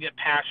people get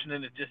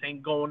passionate. It just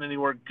ain't going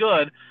anywhere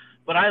good.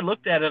 But I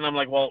looked at it, and I'm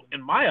like, well,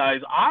 in my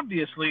eyes,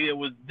 obviously it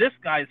was this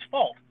guy's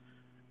fault.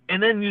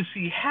 And then you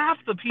see half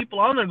the people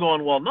on there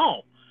going, well,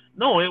 no,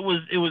 it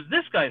was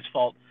this guy's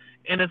fault.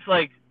 And it's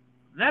like,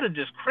 that is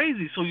just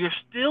crazy. So you're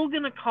still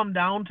going to come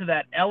down to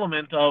that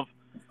element of,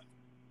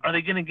 are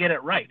they going to get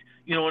it right?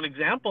 You know, an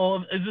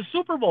example is the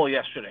Super Bowl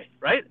yesterday,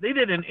 right? They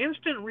did an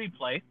instant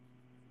replay.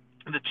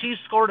 The Chiefs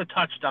scored a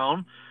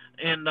touchdown,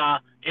 and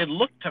it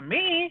looked to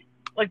me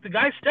like the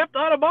guy stepped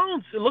out of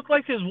bounds. It looked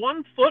like his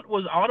 1 foot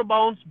was out of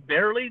bounds,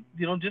 barely,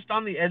 just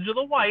on the edge of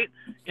the white.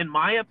 In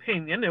my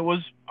opinion, it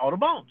was out of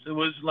bounds. It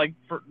was like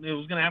it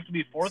was going to have to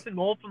be 4th and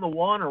goal from the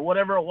 1 or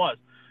whatever it was.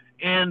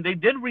 And they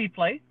did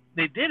replay.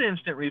 They did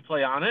instant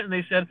replay on it, and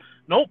they said,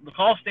 nope, the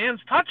call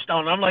stands,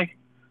 touchdown. And I'm like,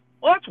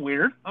 well, that's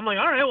weird. I'm like,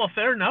 all right, well,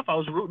 fair enough. I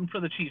was rooting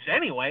for the Chiefs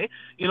anyway,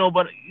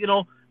 but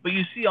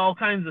you see all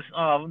kinds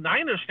of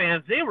Niners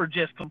fans, they were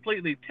just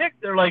completely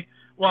ticked. They're like,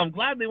 well, I'm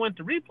glad they went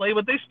to replay,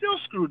 but they still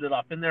screwed it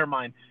up in their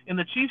mind. And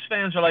the Chiefs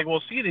fans are like,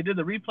 well, see, they did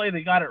the replay,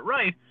 they got it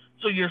right.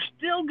 So you're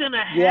still going to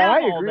have all that.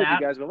 I agree with you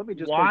guys, but let me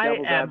just why play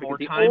devil's add advocate. more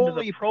The time to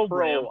only the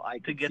program pro I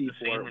to could get see the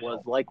for same it result?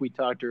 was, like we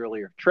talked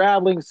earlier,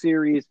 traveling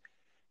series.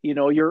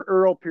 You're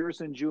Earl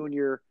Pearson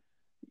Jr.,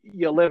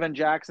 you live in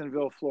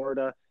Jacksonville,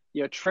 Florida,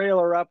 you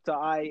trailer up to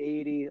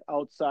I-80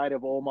 outside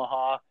of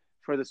Omaha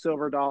for the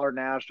Silver Dollar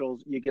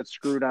Nationals, you get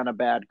screwed on a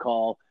bad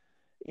call.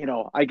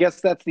 I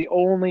guess that's the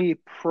only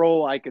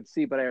pro I could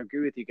see, but I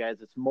agree with you guys.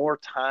 It's more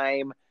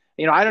time.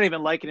 I don't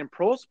even like it in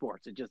pro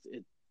sports. It just,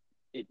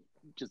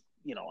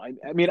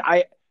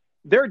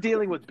 they're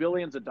dealing with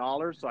billions of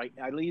dollars, so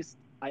at least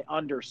I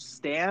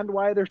understand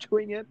why they're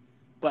doing it,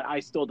 but I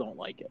still don't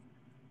like it.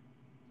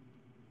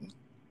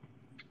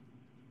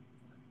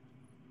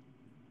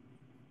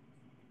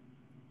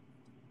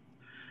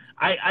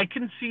 I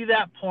can see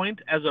that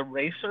point as a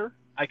racer.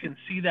 I can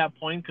see that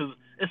point because,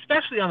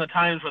 especially on the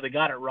times where they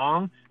got it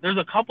wrong, there's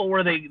a couple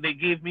where they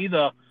gave me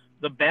the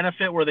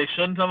benefit where they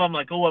shouldn't have. I'm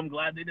like, oh, I'm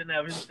glad they didn't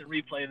have instant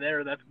replay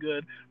there. That's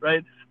good,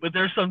 right? But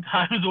there's some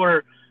times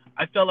where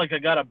I felt like I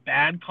got a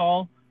bad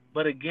call.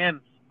 But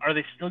again, are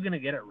they still going to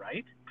get it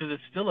right? Because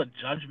it's still a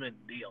judgment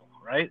deal,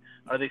 right?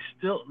 Are they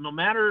still, no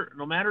matter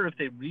if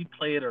they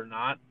replay it or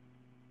not,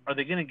 are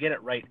they going to get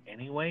it right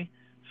anyway?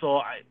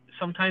 So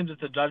sometimes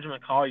it's a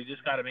judgment call. You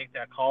just got to make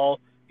that call.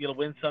 You'll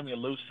win some, you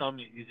lose some.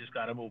 You just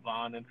got to move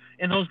on.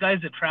 And those guys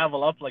that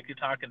travel up, like you're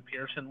talking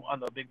Pearson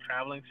on the big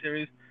traveling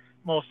series,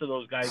 most of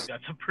those guys got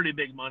some pretty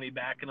big money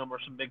backing them or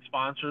some big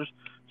sponsors.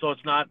 So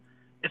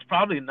it's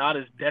probably not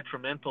as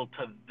detrimental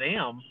to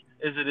them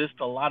as it is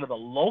to a lot of the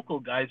local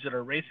guys that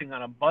are racing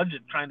on a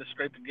budget, trying to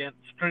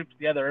scrape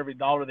together every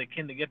dollar they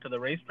can to get to the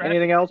racetrack.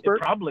 Anything else, Bert?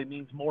 It probably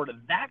means more to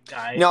that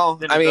guy No,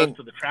 than it does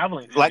to the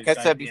traveling series like I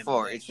guy said at the end of the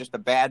before, day. it's just a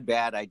bad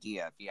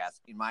idea, if you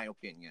ask, in my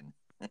opinion.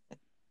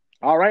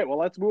 All right, well,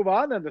 let's move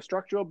on then. The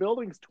Structural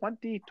Buildings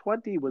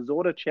 2020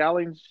 Wissota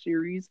Challenge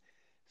Series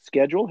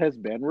schedule has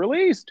been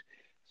released.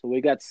 So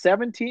we got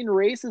 17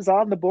 races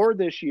on the board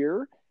this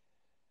year.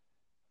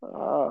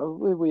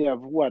 We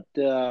have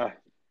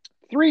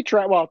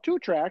two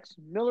tracks,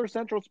 Miller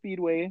Central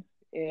Speedway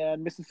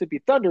and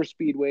Mississippi Thunder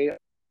Speedway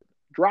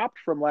dropped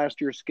from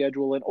last year's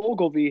schedule, and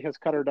Ogilvie has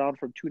cut her down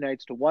from 2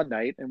 nights to 1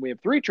 night. And we have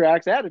 3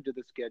 tracks added to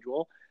the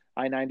schedule,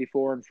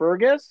 I-94 in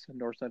Fergus,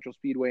 North Central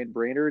Speedway in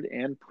Brainerd,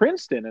 and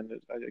Princeton.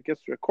 And I guess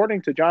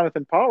according to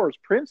Jonathan Powers,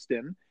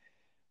 Princeton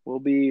will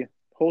be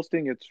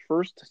hosting its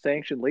first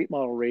sanctioned late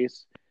model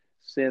race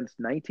since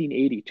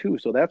 1982.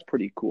 So that's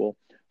pretty cool.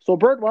 So,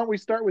 Bert, why don't we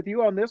start with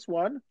you on this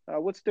one?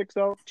 What sticks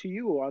out to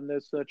you on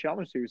this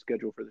Challenge Series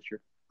schedule for this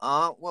year?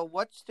 Well,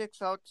 what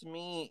sticks out to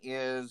me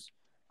is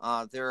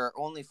there are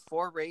only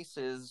 4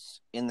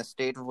 races in the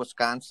state of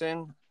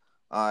Wisconsin,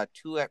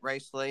 2 at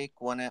Rice Lake,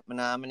 1 at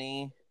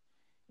Menominee,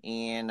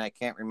 and I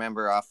can't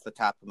remember off the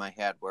top of my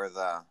head where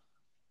the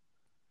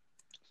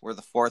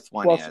 4th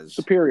one is.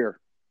 Superior.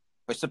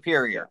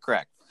 Superior,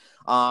 correct.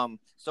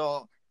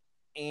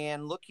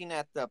 And looking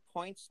at the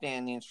point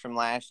standings from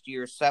last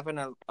year, 7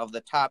 of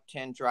the top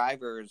 10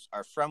 drivers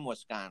are from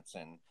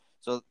Wisconsin.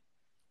 So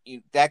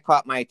that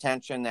caught my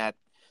attention, that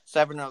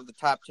 7 of the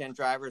top 10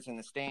 drivers in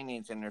the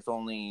standings, and there's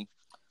only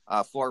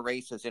 4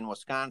 races in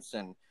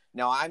Wisconsin.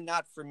 Now, I'm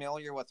not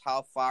familiar with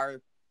how far.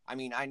 I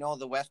mean, I know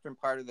the western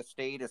part of the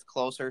state is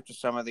closer to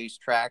some of these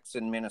tracks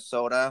in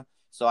Minnesota,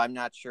 so I'm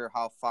not sure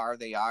how far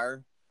they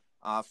are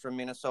from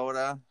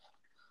Minnesota.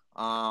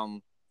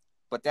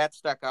 But that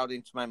stuck out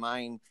into my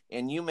mind.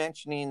 And you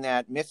mentioning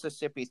that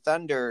Mississippi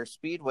Thunder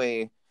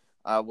Speedway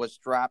was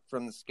dropped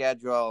from the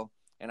schedule,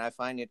 and I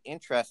find it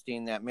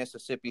interesting that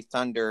Mississippi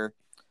Thunder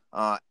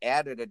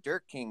added a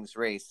Dirt Kings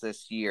race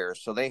this year.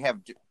 So they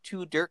have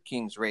 2 Dirt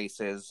Kings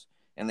races,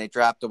 and they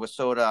dropped the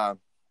Wissota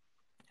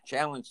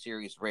Challenge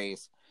Series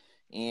race.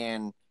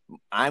 And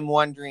I'm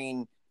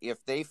wondering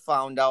if they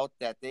found out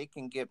that they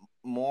can get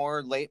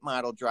more late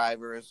model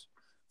drivers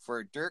for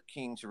a Dirt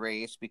Kings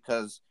race,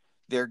 because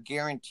they're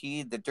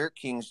guaranteed the Dirt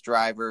Kings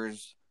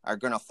drivers are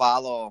going to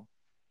follow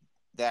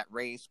that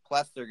race.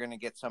 Plus, they're going to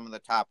get some of the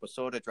top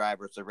Wissota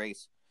drivers to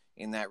race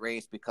in that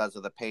race because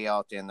of the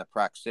payout and the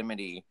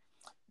proximity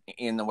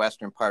in the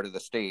western part of the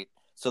state.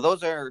 So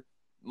those are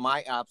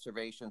my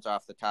observations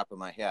off the top of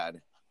my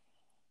head.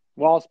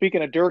 Well,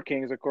 speaking of Dirt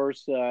Kings, of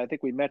course, I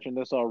think we mentioned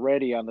this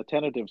already on the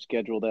tentative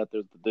schedule, that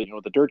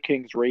the Dirt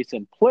Kings race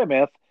in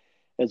Plymouth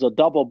is a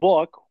double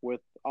book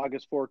with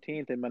August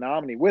 14th in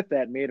Menominee with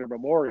that Mater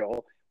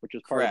Memorial, which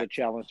is part of the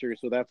Challenge Series.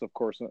 So that's, of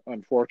course,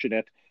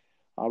 unfortunate.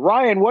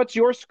 Ryan, what's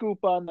your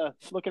scoop on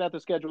looking at the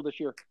schedule this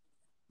year?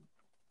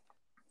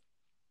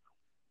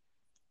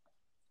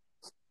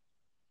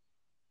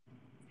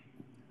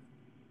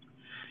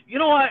 You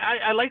know,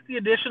 I like the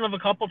addition of a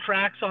couple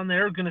tracks on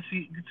there. It's going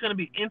to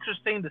be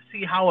interesting to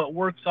see how it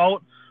works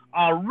out.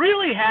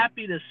 Really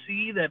happy to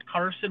see that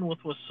Carson with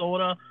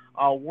Wissota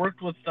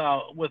worked with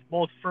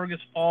both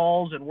Fergus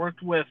Falls and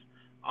worked with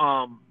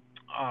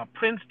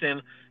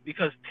Princeton,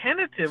 because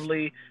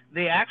tentatively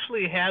they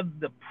actually had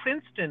the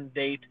Princeton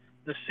date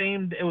the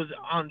same. It was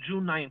on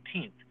June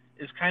 19th.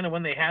 Is kind of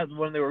when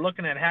they were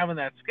looking at having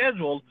that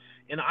scheduled.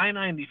 And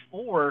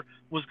I-94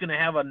 was going to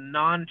have a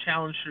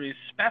non-Challenge Series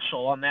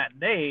special on that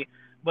day,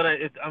 but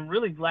I'm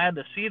really glad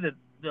to see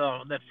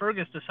that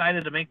Fergus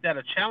decided to make that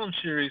a Challenge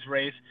Series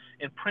race,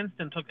 and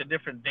Princeton took a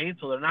different date,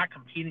 so they're not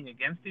competing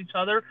against each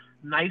other.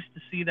 Nice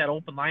to see that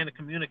open line of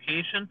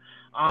communication.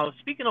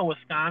 Speaking of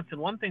Wisconsin,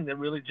 one thing that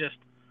really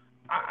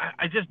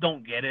I just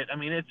don't get it. I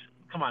mean,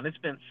 it's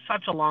been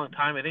such a long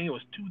time. I think it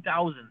was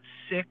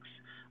 2006,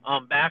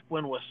 back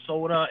when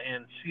Wissota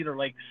and Cedar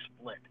Lake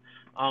split.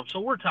 So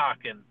we're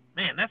talking,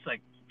 man, that's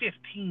like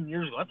 15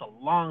 years ago. That's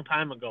a long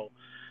time ago.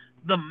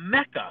 The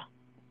mecca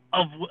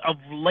of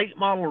late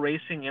model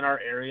racing in our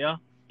area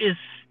is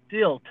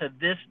still, to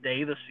this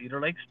day, the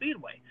Cedar Lake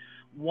Speedway.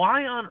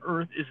 Why on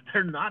earth is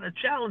there not a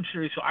Challenge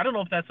Series? So I don't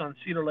know if that's on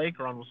Cedar Lake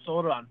or on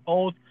Wissota, on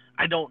both.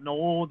 I don't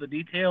know the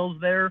details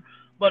there.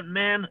 But,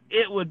 man,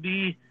 it would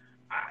be,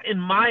 in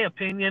my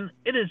opinion,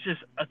 it's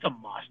a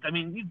must. I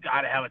mean, you've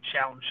got to have a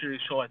Challenge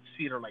Series show at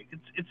Cedar Lake.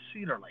 It's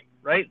Cedar Lake,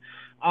 right?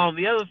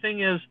 The other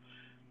thing is,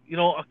 you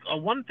know,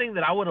 one thing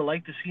that I would have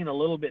liked to see a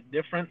little bit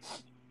different,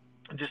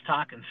 just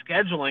talking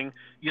scheduling,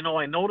 you know,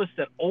 I noticed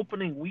that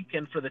opening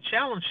weekend for the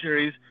Challenge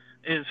Series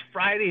is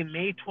Friday,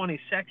 May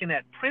 22nd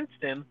at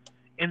Princeton,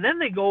 and then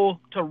they go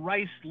to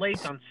Rice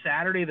Lake on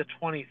Saturday the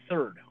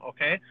 23rd,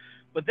 okay?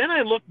 But then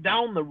I looked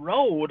down the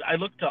road, I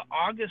looked to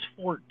August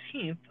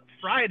 14th,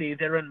 Friday,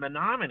 they're in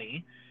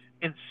Menominee,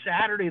 and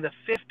Saturday the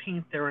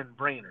 15th, they're in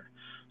Brainerd.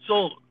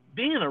 So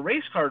being a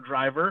race car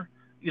driver,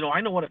 you know,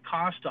 I know what it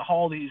costs to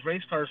haul these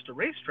race cars to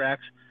racetracks.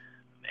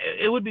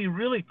 it would be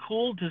really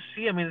cool to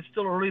see. I mean, it's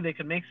still early. They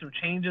can make some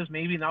changes.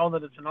 Maybe now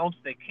that it's announced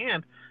they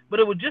can't. But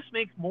it would just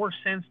make more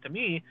sense to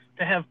me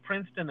to have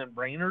Princeton and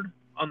Brainerd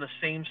on the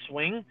same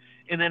swing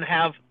and then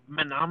have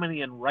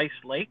Menominee and Rice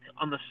Lake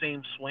on the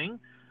same swing.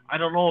 I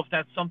don't know if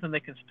that's something they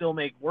can still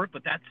make work,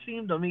 but that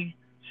seems to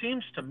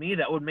me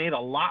that would make a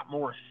lot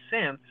more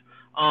sense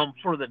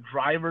for the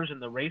drivers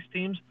and the race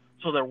teams,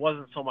 so there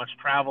wasn't so much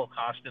travel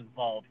cost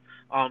involved.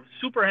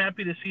 Super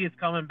happy to see it's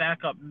coming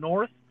back up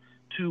north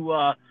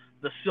to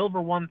the Silver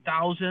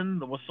 1000,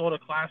 the Wissota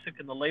Classic,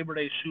 and the Labor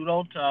Day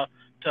Shootout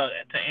to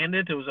end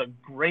it. It was a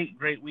great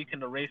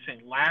weekend of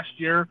racing last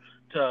year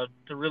to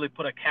really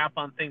put a cap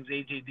on things.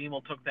 AJ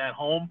Demel took that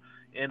home,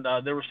 and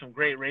there was some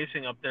great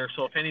racing up there.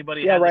 So if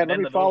anybody yeah, hasn't right. Let been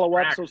me to follow those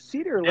up. tracks, So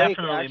Cedar Lake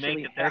definitely actually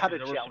make it there, had a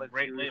because there was some challenge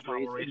great series late model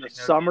race in racing the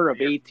there summer at of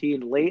the end.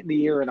 18, late in the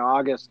year in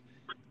August.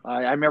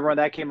 I remember when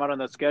that came out on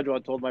the schedule. I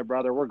told my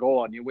brother, "We're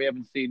going. We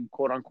haven't seen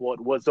quote unquote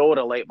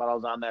Wissota late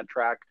models on that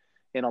track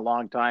in a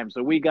long time."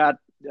 So we got,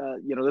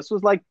 this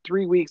was like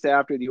 3 weeks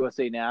after the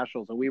USA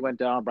Nationals, and we went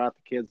down, brought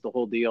the kids, the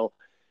whole deal,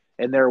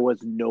 and there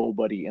was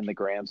nobody in the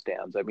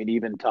grandstands. I mean,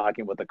 even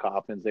talking with the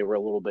Coffins, they were a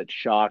little bit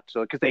shocked.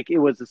 So because it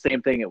was the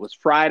same thing. It was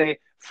Friday.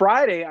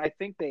 I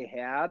think they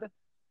had.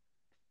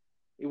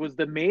 It was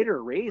the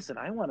Mater race, and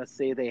I want to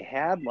say they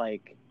had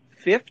like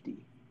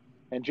 50.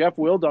 And Jeff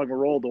Wildung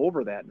rolled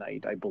over that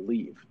night, I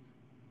believe.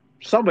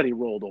 Somebody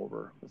rolled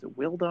over. Was it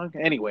Wildung?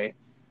 Anyway,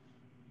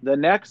 the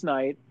next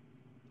night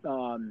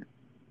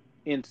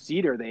in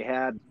Cedar, they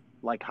had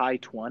like high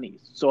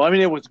 20s. So, I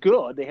mean, it was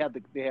good. They had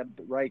the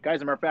right guys.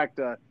 As a matter of fact,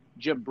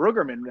 Jim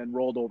Brueggemann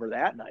rolled over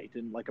that night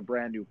in like a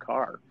brand new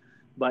car.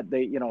 But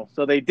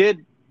so they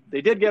did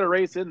get a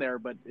race in there,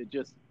 but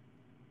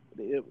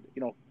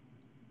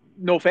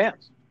no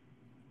fans.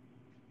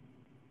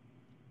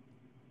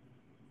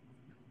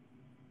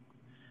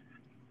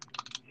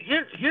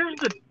 Here's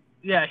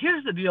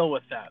the deal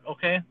with that,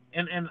 okay?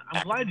 And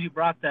I'm glad you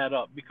brought that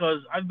up,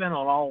 because I've been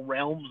on all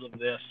realms of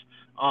this,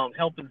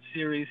 helping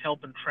series,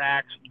 helping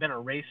tracks, been a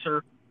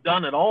racer,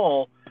 done it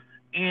all,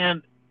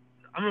 and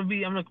I'm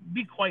gonna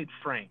be quite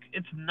frank.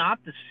 It's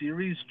not the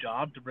series'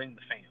 job to bring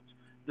the fans.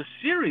 The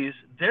series,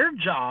 their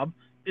job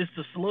is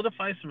to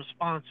solidify some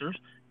sponsors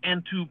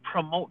and to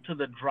promote to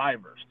the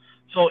drivers.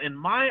 So in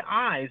my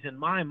eyes, in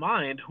my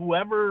mind,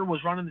 whoever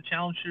was running the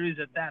Challenge Series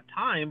at that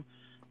time,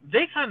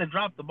 they kind of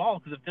dropped the ball,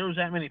 because if there was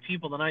that many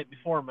people the night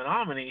before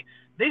Menominee,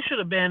 they should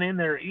have been in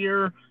their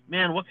ear.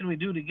 Man, what can we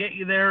do to get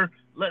you there?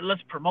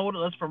 Let's promote it.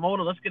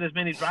 Let's get as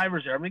many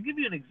drivers there. I'm going to give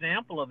you an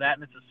example of that,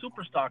 and it's a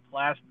Superstock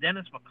class.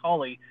 Dennis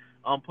McCauley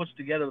puts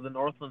together the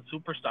Northland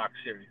Superstock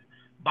Series.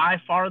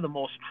 By far the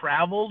most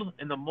traveled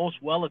and the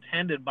most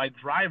well-attended by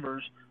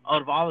drivers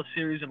out of all the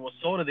series in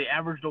Wissota. They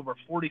averaged over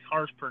 40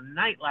 cars per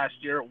night last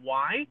year.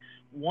 Why?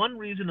 One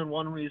reason and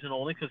one reason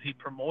only, because he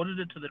promoted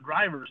it to the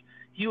drivers.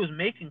 He was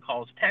making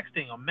calls,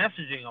 texting them,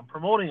 messaging them,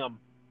 promoting them,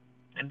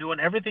 and doing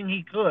everything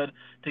he could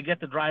to get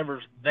the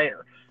drivers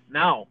there.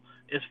 Now,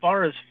 as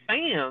far as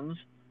fans,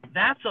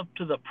 that's up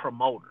to the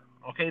promoter,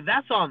 okay?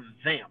 That's on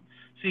them.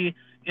 See,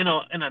 in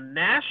a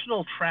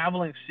national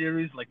traveling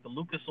series like the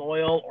Lucas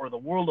Oil or the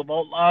World of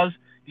Outlaws,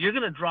 you're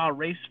going to draw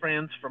race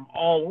fans from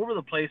all over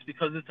the place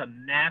because it's a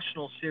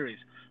national series.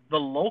 The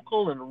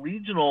local and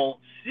regional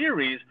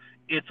series,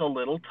 it's a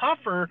little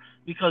tougher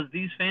because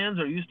these fans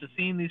are used to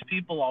seeing these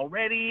people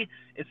already.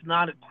 It's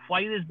not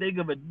quite as big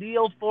of a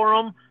deal for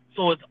them.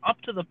 So it's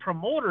up to the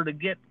promoter to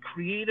get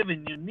creative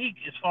and unique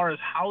as far as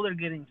how they're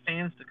getting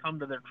fans to come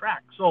to their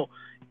track. So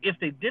if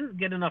they didn't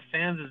get enough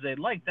fans as they'd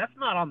like, that's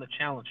not on the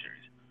Challenge Series.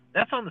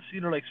 That's on the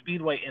Cedar Lake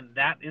Speedway in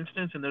that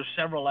instance, and there's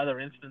several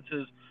other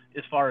instances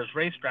as far as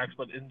racetracks.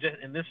 But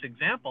in this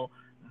example,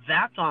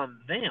 that's on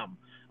them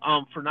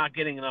for not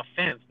getting enough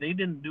fans. They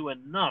didn't do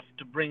enough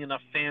to bring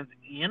enough fans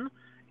in,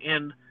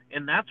 and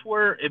that's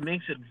where it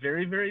makes it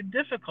very, very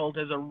difficult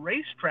as a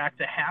racetrack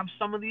to have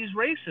some of these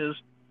races,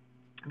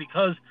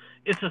 because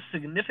it's a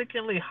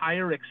significantly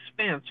higher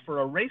expense for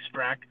a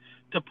racetrack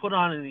to put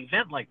on an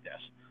event like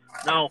this.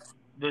 Now,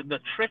 the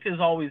trick is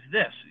always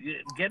this.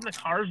 Getting the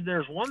cars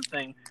there is one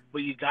thing,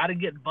 but you got to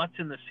get butts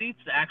in the seats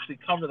to actually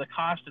cover the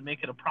cost and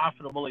make it a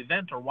profitable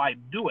event, or why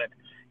do it?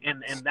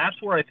 And that's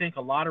where I think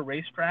a lot of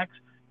racetracks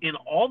in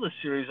all the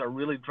series are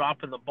really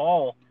dropping the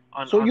ball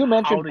on. So you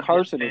mentioned how to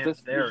Carson. get fans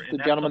Is there, this and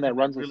the gentleman that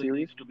runs the really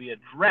series? needs to be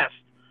addressed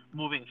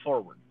moving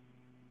forward.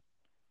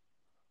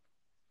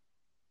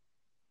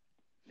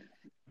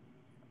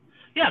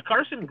 Yeah,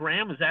 Carson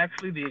Graham is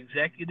actually the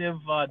executive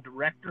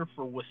director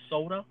for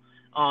Wissota.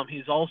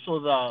 He's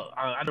also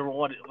I don't know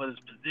what his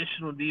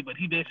position would be, but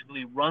he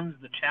basically runs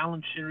the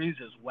Challenge Series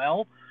as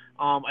well.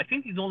 I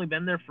think he's only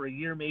been there for a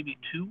year, maybe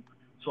two.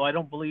 So I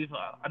don't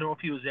know if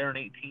he was there in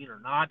 18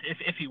 or not.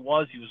 If he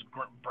was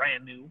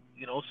brand new,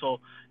 So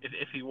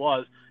if he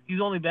was,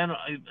 he's only been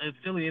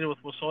affiliated with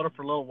Wissota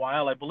for a little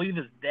while. I believe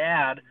his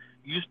dad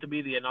used to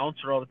be the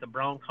announcer out at the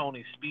Brown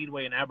County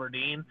Speedway in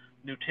Aberdeen.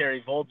 Knew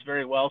Terry Volts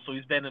very well, so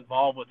he's been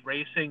involved with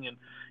racing, and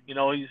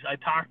I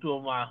talked to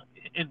him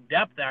in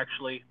depth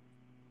actually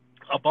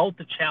about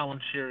the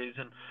Challenge Series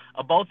and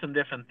about some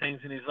different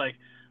things. And he's like,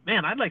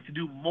 man, I'd like to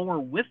do more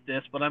with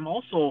this, but I'm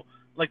also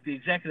like the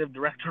executive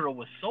director of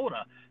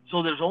Wissota,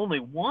 so there's only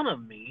one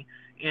of me.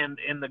 And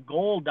the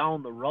goal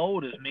down the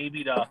road is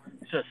maybe to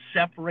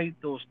separate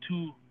those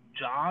two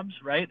jobs,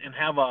 right, and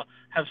have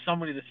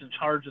somebody that's in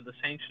charge of the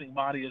sanctioning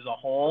body as a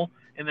whole,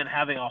 and then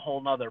having a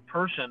whole nother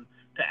person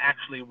to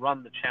actually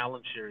run the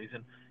Challenge Series.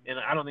 And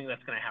I don't think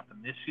that's going to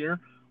happen this year.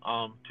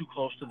 Too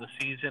close to the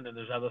season, and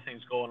there's other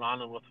things going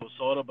on with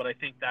Wissota, but I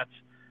think that's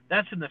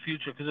in the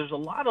future, because there's a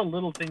lot of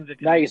little things that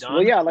can be done.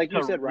 Well, yeah, like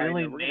you said, really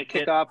Ryan, we're going to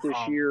kick off this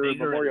year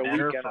Memorial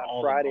Weekend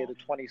on Friday involved.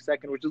 the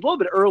 22nd, which is a little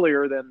bit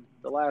earlier than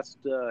the last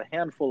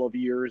handful of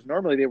years.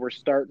 Normally they were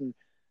starting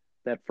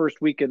that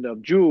first weekend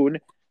of June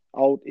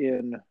out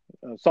in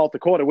South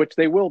Dakota, which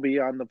they will be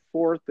on the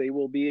 4th. They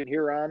will be in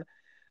Huron.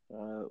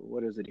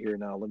 What is it here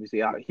now? Let me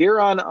see.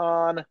 Huron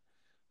on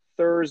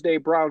Thursday,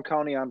 Brown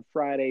County on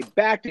Friday,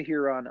 back to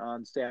Huron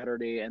on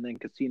Saturday, and then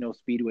Casino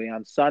Speedway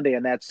on Sunday.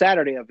 And that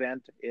Saturday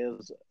event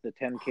is the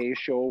 10K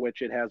show,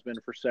 which it has been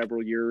for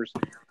several years.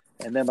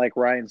 And then, like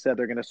Ryan said,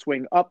 they're going to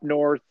swing up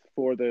north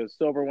for the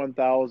Silver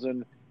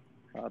 1000,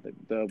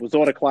 the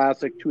Wissota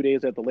Classic, 2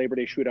 days at the Labor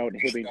Day Shootout in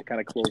Hibbing to kind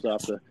of close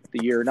off the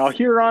year. Now,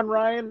 Huron,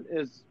 Ryan,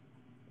 is...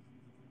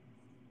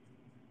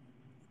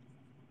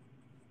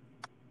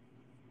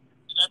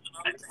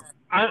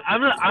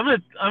 I'm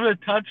gonna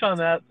touch on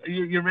that.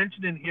 You're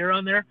mentioning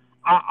Huron there.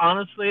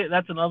 Honestly,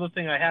 that's another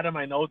thing I had in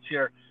my notes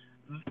here.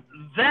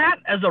 That,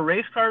 as a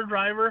race car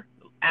driver,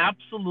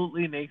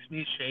 absolutely makes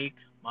me shake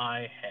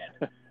my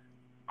head.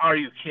 Are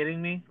you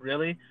kidding me?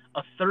 Really?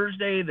 A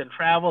Thursday, then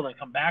travel, then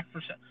come back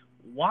for...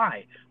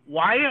 Why?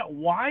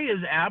 Why is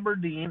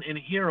Aberdeen and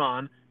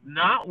Huron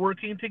not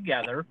working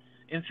together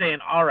and saying,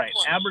 all right,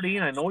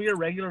 Aberdeen, I know your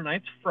regular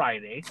night's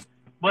Friday,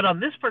 but on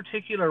this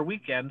particular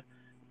weekend,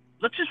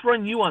 let's just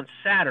run you on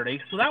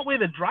Saturday, so that way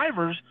the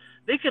drivers,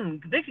 they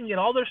can get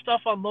all their stuff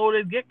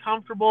unloaded, get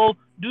comfortable,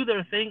 do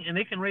their thing, and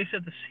they can race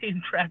at the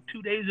same track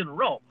 2 days in a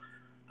row.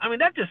 I mean,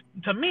 that just,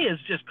 to me, is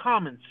just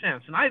common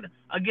sense. And I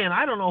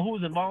don't know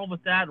who's involved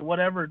with that,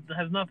 whatever, it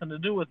has nothing to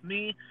do with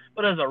me,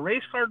 but as a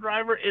race car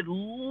driver, it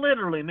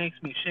literally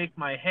makes me shake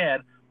my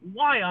head.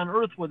 Why on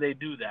earth would they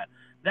do that?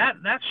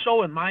 That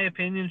show, in my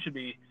opinion, should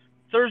be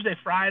Thursday,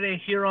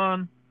 Friday,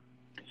 Huron,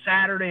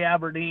 Saturday,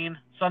 Aberdeen,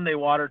 Sunday,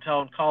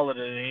 Watertown, call it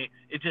a day.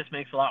 It just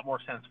makes a lot more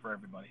sense for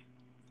everybody.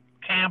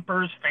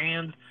 Campers,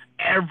 fans,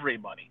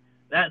 everybody.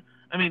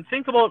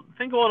 Think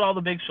about all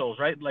the big shows,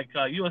 right? Like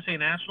USA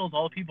Nationals,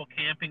 all the people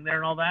camping there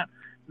and all that.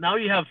 Now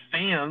you have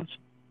fans.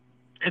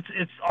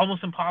 It's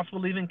almost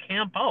impossible to even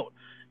camp out,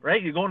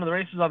 right? You go into the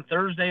races on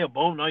Thursday,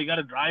 boom, now you got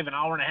to drive an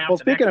hour and a half. Well,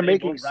 speaking of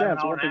making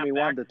sense, one thing we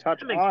wanted to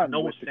touch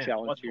on with the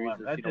Challenge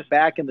Series is,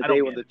 back in the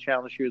day when the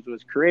Challenge Series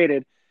was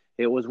created,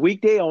 it was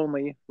weekday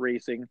only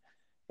racing,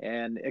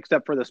 and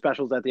except for the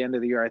specials at the end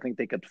of the year, I think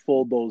they could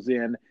fold those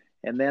in.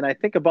 And then I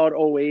think about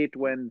 2008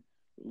 when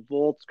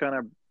Volts kind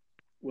of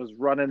was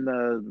running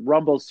the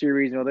Rumble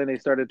Series, then they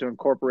started to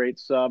incorporate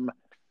some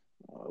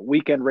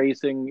weekend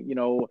racing,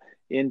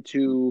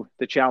 into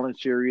the Challenge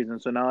Series.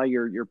 And so now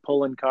you're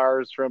pulling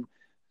cars from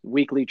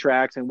weekly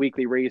tracks and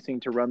weekly racing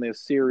to run this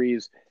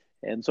series.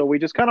 And so we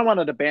just kind of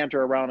wanted to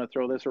banter around and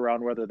throw this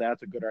around, whether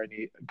that's a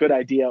good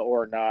idea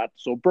or not.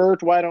 So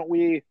Bert, why don't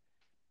we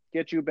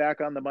get you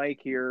back on the mic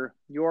here?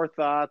 Your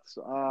thoughts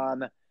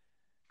on,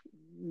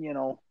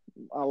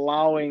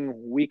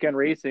 allowing weekend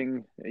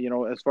racing,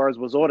 as far as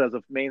Wissota as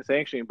a main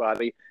sanctioning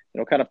body,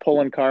 kind of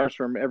pulling cars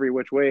from every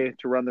which way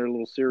to run their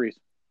little series.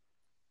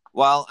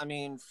 Well,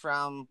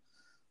 from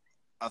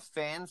a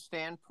fan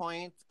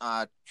standpoint,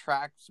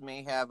 tracks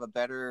may have a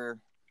better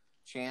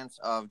chance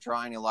of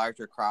drawing a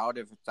larger crowd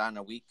if it's on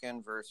a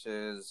weekend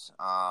versus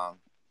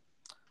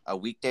a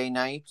weekday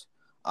night.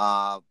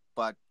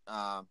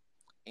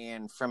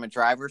 And from a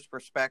driver's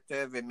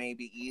perspective, it may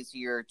be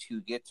easier to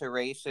get to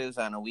races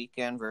on a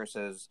weekend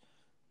versus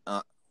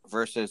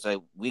a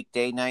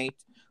weekday night,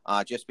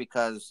 just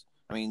because,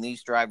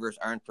 these drivers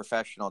aren't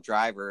professional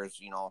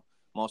drivers.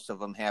 Most of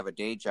them have a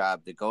day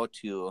job to go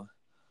to.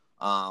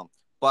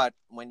 But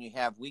when you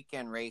have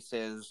weekend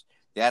races,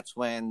 that's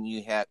when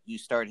you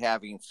start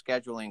having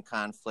scheduling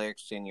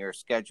conflicts, and you're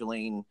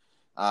scheduling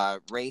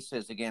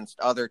races against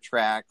other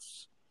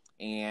tracks,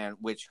 and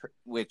which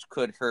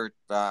could hurt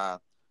the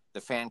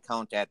fan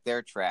count at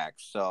their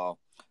tracks. So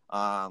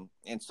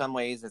in some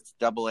ways it's a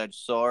double-edged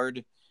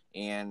sword,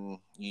 and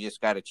you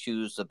just got to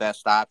choose the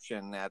best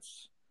option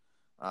that's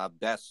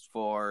best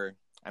for,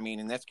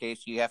 in this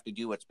case, you have to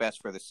do what's best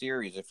for the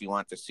series if you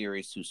want the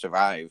series to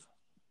survive.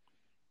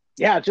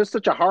 Yeah, it's just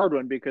such a hard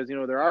one because,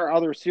 there are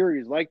other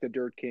series like the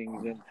Dirt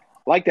Kings and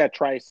like that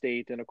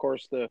Tri-State, and of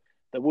course the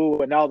Woo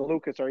and now the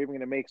Lucas are even going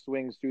to make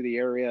swings through the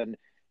area,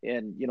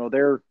 and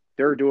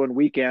they're doing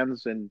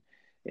weekends and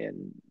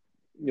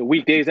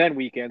weekdays and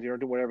weekends,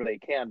 do whatever they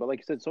can. But like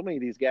you said, so many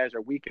of these guys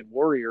are weekend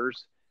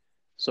warriors,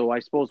 so I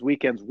suppose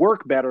weekends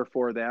work better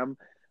for them.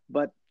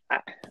 But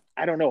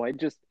I don't know. I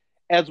just,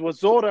 as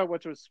Wissota,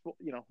 which was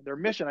their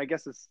mission, I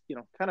guess, is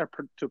kind of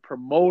to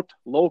promote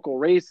local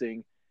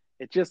racing.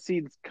 it just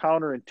seems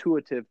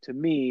counterintuitive to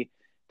me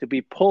to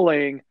be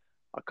pulling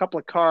a couple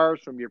of cars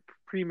from your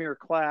premier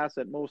class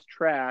at most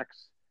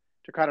tracks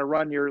to kind of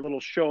run your little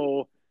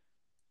show,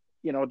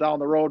 down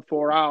the road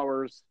 4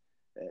 hours.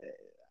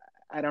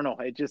 I don't know.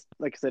 It just,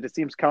 like I said, it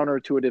seems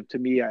counterintuitive to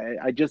me.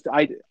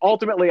 I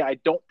ultimately, I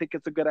don't think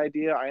it's a good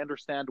idea. I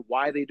understand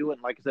why they do it.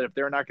 And like I said, if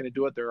they're not going to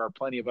do it, there are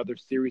plenty of other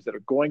series that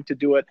are going to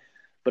do it.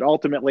 But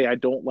ultimately, I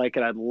don't like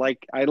it. I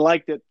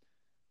liked it,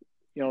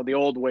 the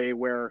old way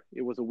where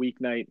it was a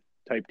weeknight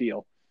type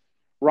deal.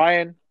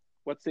 Ryan,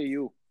 what say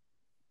you?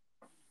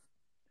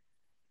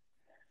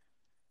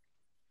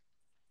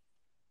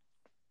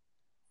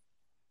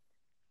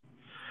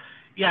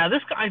 Yeah,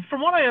 this guy,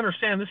 from what I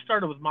understand, this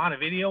started with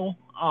Montevideo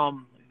a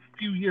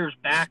few years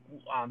back.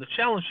 The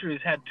Challenge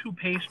Series had two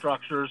pay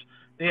structures.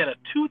 They had a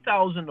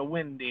 2,000 to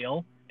win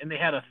deal, and they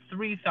had a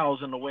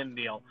 3,000 to win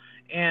deal.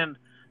 And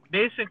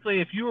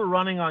basically, if you were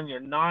running on your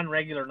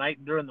non-regular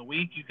night during the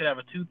week, you could have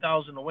a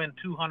 2,000 to win,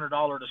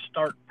 $200 to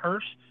start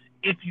purse.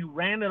 If you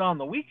ran it on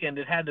the weekend,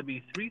 it had to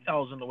be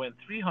 3,000 to win,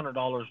 $300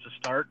 to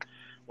start.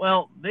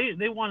 Well,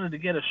 they wanted to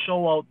get a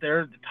show out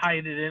there,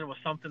 tied it in with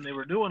something they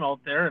were doing out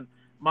there, and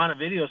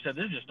Montevideo said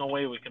there's just no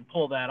way we can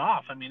pull that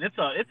off. I mean, it's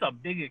a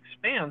big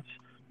expense.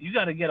 You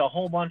got to get a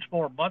whole bunch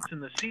more butts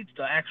in the seats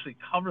to actually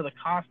cover the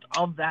cost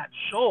of that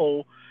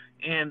show.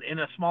 And in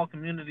a small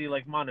community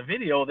like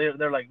Montevideo,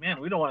 they're like,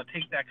 man, we don't want to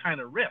take that kind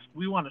of risk.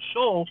 We want a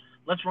show.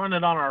 Let's run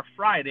it on our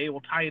Friday.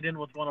 We'll tie it in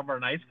with one of our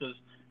nights because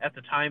at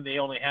the time they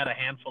only had a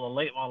handful of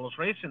late models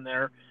racing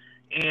there.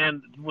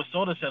 And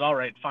Wissota said, all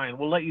right, fine,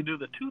 we'll let you do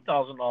the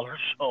 $2,000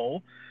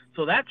 show.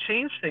 So that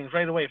changed things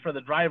right away for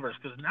the drivers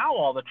because now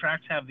all the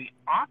tracks have the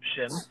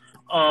option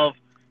of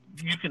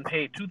you can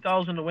pay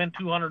 $2,000 to win,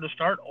 $200 to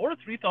start, or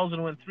 $3,000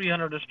 to win,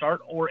 $300 to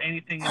start, or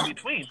anything in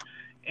between.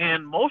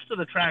 And most of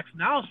the tracks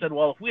now said,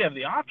 well, if we have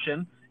the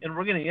option and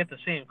we're going to get the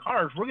same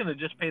cars, we're going to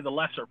just pay the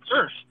lesser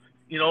purse,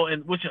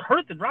 and which it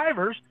hurt the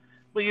drivers,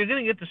 but you're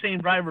going to get the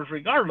same drivers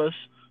regardless.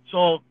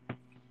 So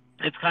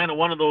it's kind of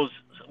one of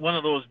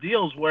those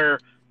deals where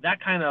that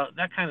kind of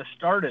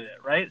started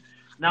it, right?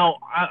 Now,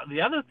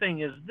 the other thing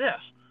is this.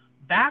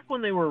 Back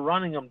when they were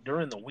running them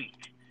during the week,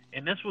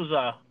 and this was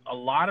a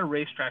lot of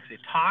racetracks, they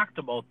talked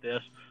about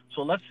this.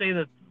 So let's say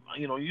that,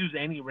 use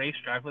any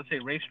racetrack. Let's say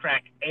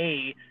racetrack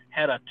A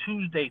had a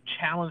Tuesday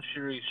Challenge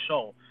Series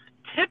show.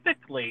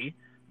 Typically,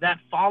 that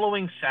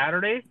following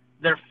Saturday,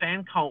 their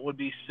fan count would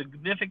be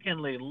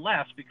significantly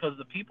less because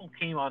the people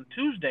came on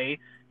Tuesday,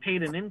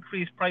 paid an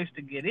increased price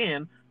to get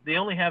in. They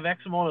only have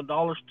X amount of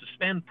dollars to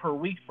spend per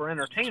week for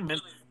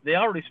entertainment. They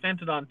already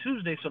spent it on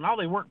Tuesday, so now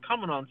they weren't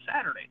coming on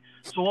Saturday.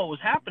 So what was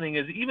happening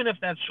is even if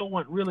that show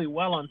went really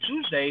well on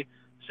Tuesday,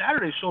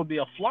 Saturday's show would be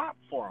a flop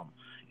for them.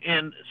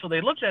 And so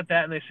they looked at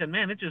that and they said,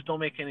 man, it just don't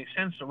make any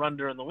sense to run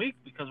during the week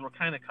because we're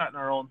kind of cutting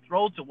our own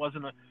throats. It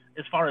wasn't,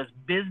 as far as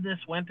business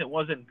went, it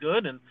wasn't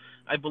good. And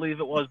I believe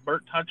it was,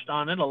 Bert touched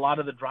on it, a lot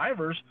of the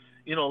drivers,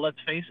 let's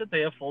face it,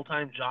 they have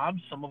full-time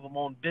jobs. Some of them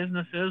own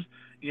businesses,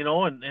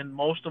 and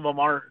most of them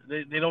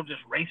they don't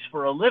just race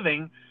for a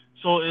living.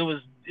 So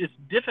it's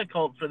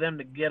difficult for them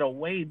to get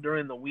away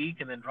during the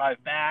week and then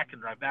drive back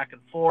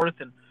and forth.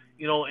 And,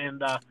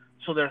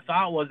 so their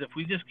thought was if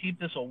we just keep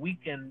this a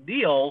weekend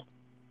deal,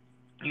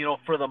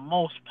 for the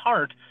most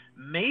part,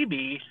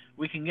 maybe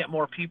we can get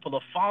more people to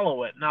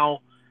follow it.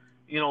 Now,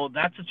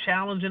 that's a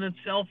challenge in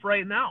itself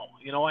right now.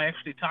 I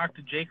actually talked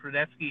to Jake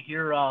Radetsky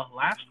here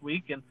last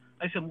week, and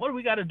I said, what do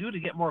we got to do to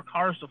get more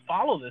cars to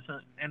follow this?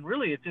 And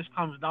really, it just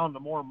comes down to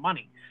more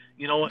money.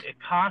 It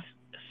costs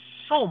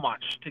so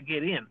much to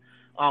get in.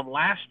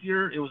 Last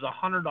year, it was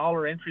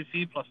 $100 entry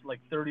fee plus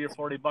like $30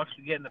 or $40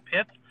 to get in the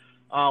pits.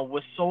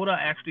 Wissota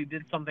actually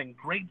did something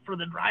great for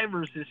the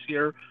drivers this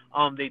year.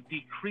 They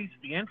decreased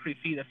the entry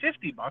fee to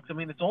 $50. I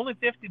mean, it's only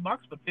 $50,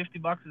 but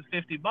 $50 is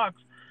 $50.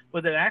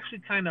 But it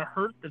actually kind of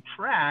hurt the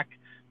track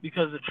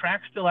because the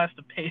track still has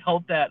to pay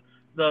out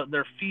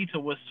their fee to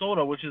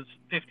Wissota, which is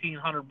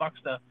 $1,500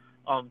 to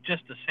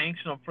just to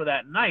sanction them for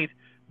that night.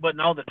 But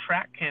now the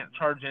track can't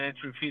charge an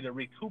entry fee to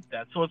recoup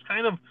that. So it's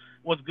kind of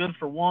what's good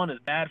for one is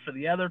bad for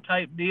the other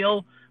type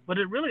deal. But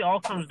it really all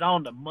comes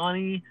down to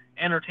money,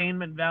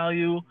 entertainment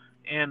value,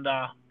 and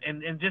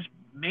just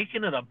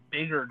making it a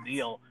bigger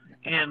deal.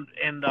 And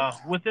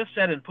with this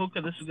said, and Puka,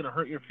 this is going to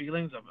hurt your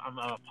feelings. I'm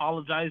going to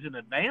apologize in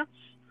advance.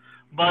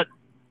 But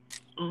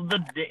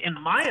in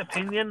my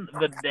opinion,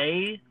 the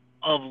day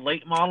of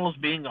late models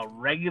being a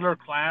regular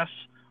class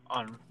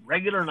on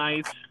regular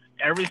nights,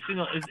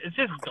 it's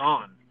just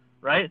gone,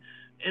 right?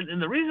 And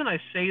the reason I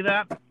say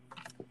that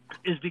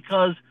is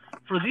because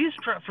for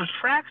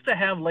tracks to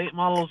have late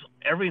models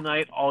every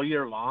night all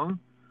year long,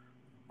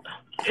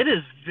 it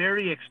is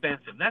very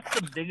expensive. That's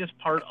the biggest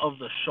part of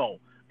the show.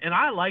 And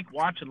I like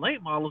watching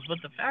late models,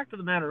 but the fact of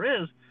the matter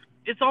is,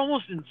 it's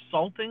almost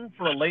insulting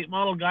for a late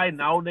model guy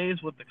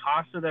nowadays with the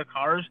cost of their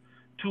cars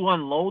to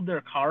unload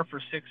their car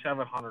for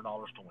 $600-700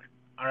 to win.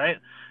 All right,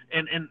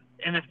 and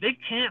if they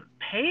can't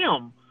pay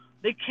them,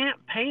 $1,000,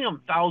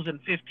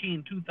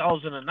 $1,500,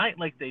 $2,000 a night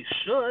like they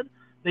should.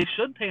 They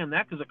should pay them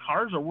that because the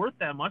cars are worth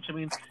that much. I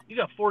mean, you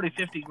got 40,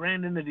 50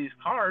 grand into these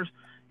cars.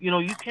 You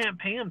can't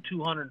pay them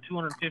 200,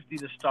 250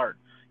 to start.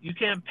 You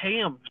can't pay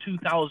them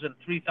 2,000,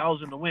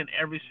 3,000 to win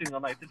every single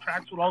night. The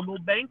tracks would all go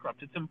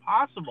bankrupt. It's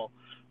impossible.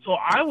 So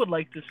I would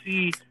like to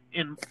see,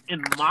 in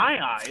my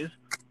eyes,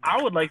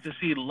 I would like to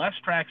see less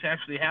tracks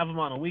actually have them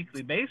on a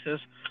weekly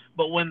basis.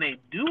 But when they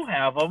do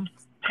have them,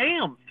 pay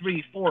them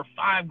 $3, $4,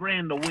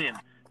 $5 to win.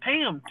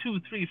 Pay them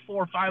 $200, $300,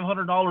 $400,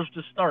 $500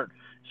 to start.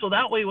 So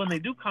that way, when they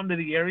do come to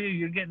the area,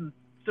 you're getting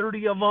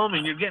 30 of them,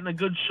 and you're getting a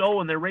good show,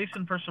 and they're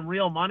racing for some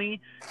real money,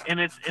 and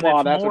it's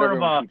that's more of a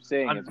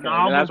novelty.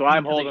 That's why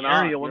I'm holding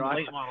on. When the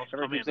late models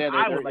come in,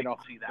 I would like to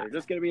see that. They're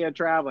just going to be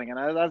traveling,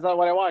 and that's not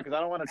what I want, because I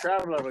don't want to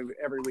travel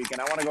every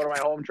weekend. I want to go to my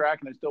home track,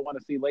 and I still want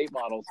to see late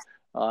models.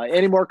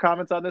 Any more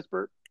comments on this,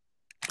 Bert?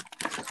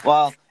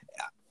 Well,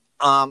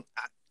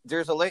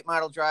 there's a late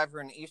model driver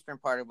in the eastern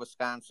part of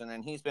Wisconsin,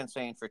 and he's been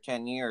saying for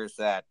 10 years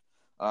that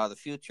the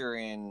future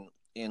in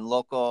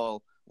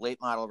local late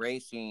model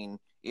racing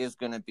is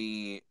going to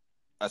be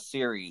a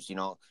series.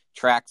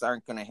 Tracks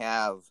aren't going to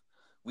have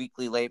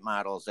weekly late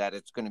models, that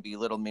it's going to be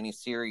little mini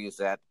series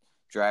that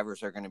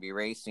drivers are going to be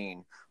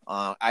racing.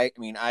 I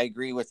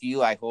agree with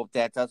you. I hope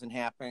that doesn't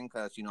happen,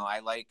 because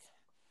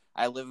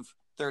I live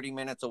 30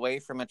 minutes away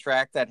from a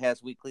track that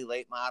has weekly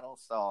late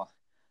models, so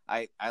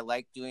I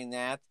like doing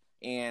that.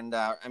 And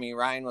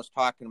Ryan was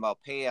talking about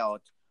payout.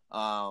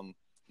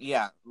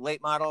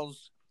 Late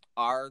models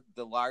are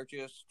the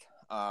largest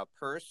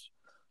purse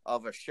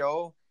of a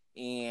show,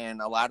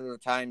 and a lot of the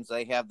times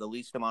they have the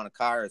least amount of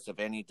cars of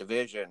any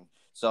division.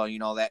 So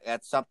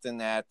that's something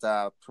that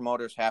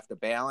promoters have to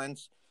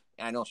balance.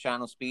 I know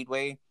Shawano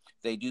Speedway,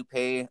 they do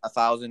pay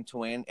 $1,000 to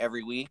win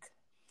every week.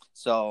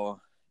 So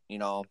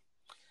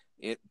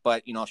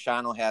but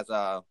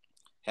Shawano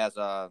has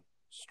a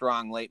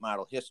strong late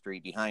model history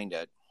behind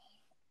it.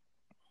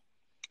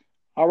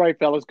 All right,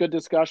 fellas, good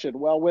discussion.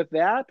 Well, with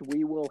that,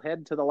 we will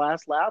head to the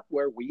last lap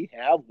where we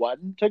have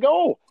one to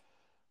go.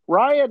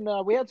 Ryan,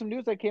 we had some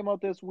news that came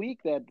out this week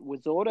that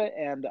Wissota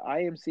and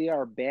IMC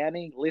are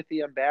banning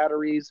lithium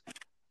batteries.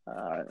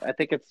 I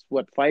think it's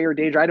fire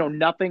danger. I know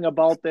nothing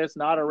about this,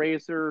 not a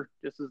racer.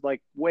 This is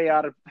way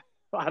out of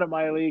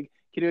my league.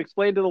 Can you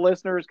explain to the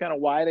listeners kind of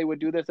why they would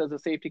do this as a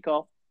safety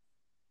call?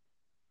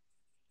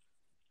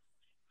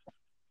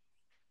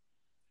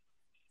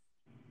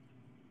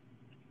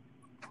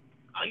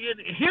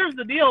 Here's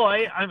the deal.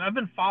 I've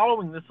been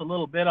following this a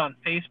little bit on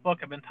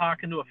Facebook. I've been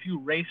talking to a few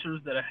racers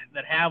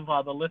that have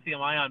the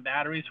lithium-ion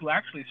batteries who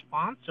actually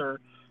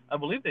sponsor. I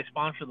believe they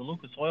sponsor the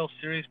Lucas Oil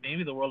Series,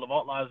 maybe the World of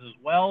Outlaws as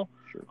well.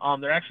 Sure.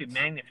 They're actually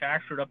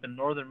manufactured up in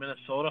northern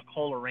Minnesota,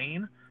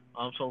 Coleraine.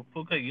 So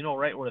Puka,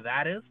 right where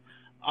that is.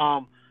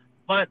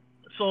 But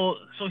so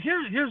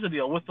here's the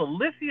deal with the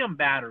lithium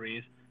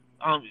batteries.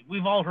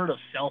 We've all heard of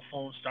cell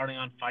phones starting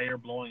on fire,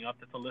 blowing up.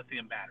 That's a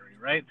lithium battery,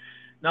 right?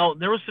 Now,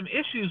 there was some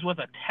issues with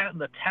the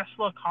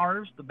Tesla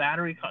cars, the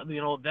battery,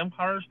 them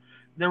cars.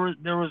 There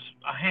was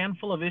a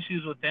handful of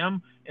issues with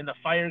them, and the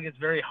fire gets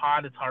very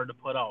hot. It's hard to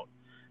put out.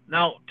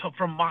 Now,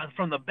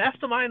 from the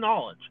best of my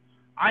knowledge,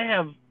 I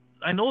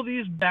know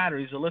these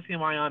batteries, the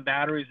lithium-ion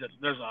batteries, that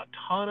there's a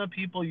ton of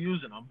people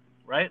using them,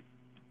 right?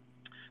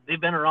 They've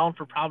been around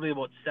for probably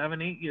about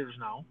 7-8 years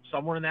now,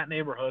 somewhere in that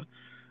neighborhood.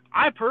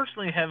 I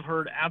personally have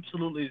heard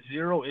absolutely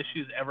zero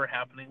issues ever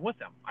happening with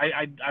them.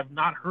 I've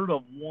not heard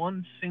of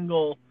one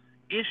single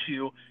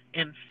issue.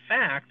 In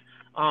fact,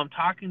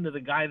 talking to the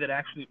guy that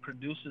actually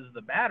produces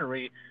the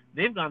battery,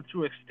 they've gone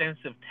through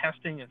extensive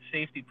testing and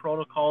safety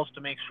protocols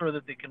to make sure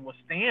that they can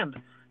withstand,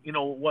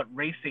 what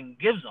racing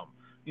gives them.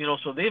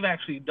 So they've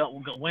actually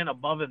went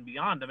above and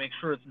beyond to make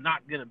sure it's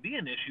not going to be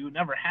an issue. It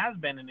never has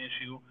been an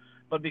issue.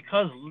 But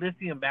because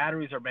lithium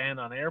batteries are banned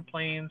on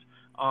airplanes,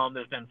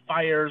 there's been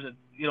fires,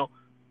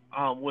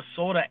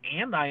 Wissota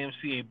and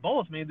IMCA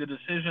both made the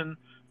decision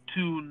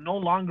to no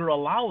longer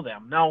allow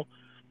them. Now,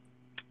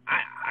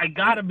 I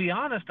got to be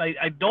honest,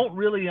 I don't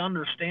really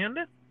understand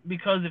it,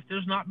 because if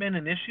there's not been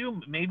an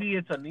issue, maybe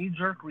it's a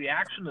knee-jerk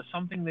reaction to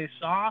something they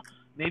saw.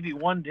 Maybe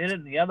one did it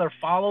and the other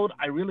followed.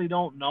 I really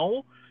don't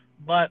know.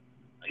 But,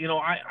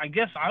 I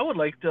guess I would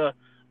like to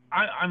 –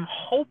 I'm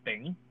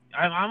hoping,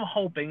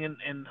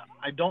 and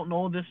I don't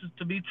know this is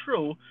to be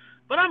true,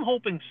 but I'm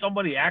hoping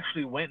somebody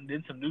actually went and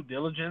did some due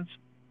diligence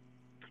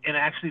and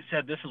actually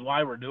said, this is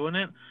why we're doing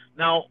it.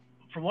 Now,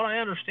 from what I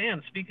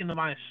understand, speaking to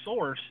my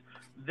source,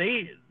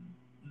 they've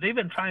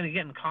been trying to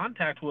get in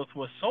contact with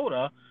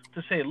Wissota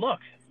to say, look,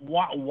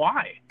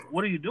 why?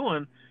 What are you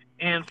doing?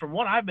 And from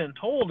what I've been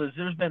told is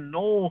there's been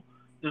no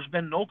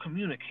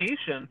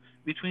communication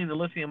between the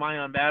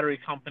lithium-ion battery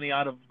company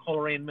out of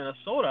Coleraine,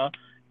 Minnesota,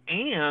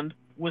 and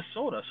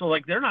Wissota. So,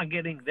 they're not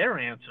getting their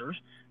answers.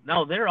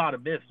 Now they're out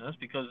of business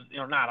because,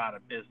 not out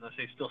of business.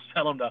 They still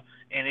sell them to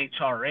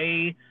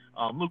NHRA,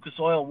 Lucas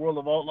Oil, World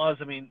of Outlaws.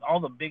 I mean, all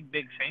the big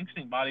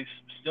sanctioning bodies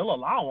still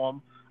allow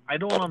them. I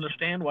don't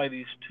understand why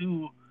these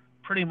two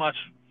pretty much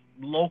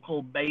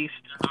local-based,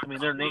 I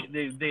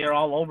mean, they are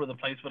all over the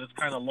place, but it's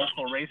kind of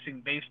local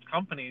racing-based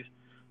companies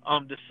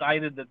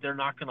decided that they're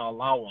not going to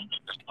allow them.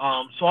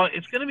 So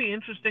it's going to be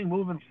interesting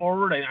moving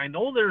forward. I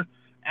know they're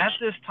at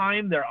this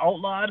time they're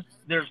outlawed.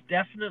 There's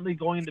definitely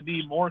going to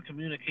be more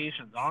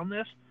communications on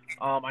this.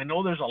 I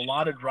know there's a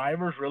lot of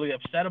drivers really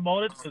upset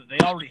about it because they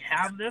already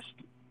have this.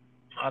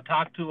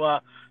 Talked to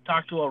a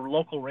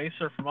local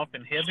racer from up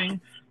in Hibbing,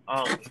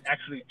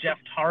 actually Jeff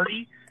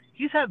Tardy.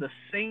 He's had the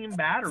same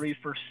battery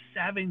for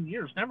 7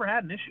 years, never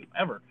had an issue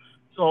ever.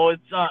 So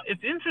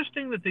it's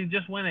interesting that they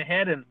just went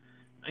ahead and,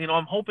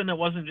 I'm hoping it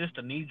wasn't just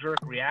a knee-jerk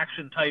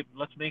reaction type,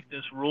 let's make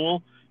this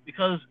rule,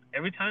 because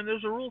every time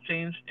there's a rule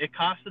change, it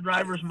costs the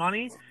drivers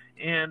money.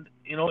 And,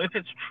 if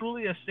it's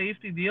truly a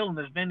safety deal and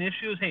there's been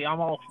issues, hey, I'm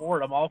all for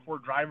it. I'm all for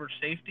driver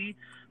safety.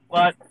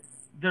 But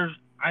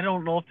I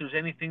don't know if there's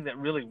anything that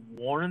really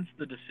warrants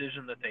the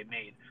decision that they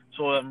made.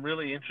 So I'm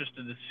really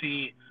interested to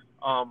see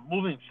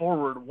moving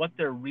forward what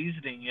their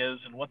reasoning is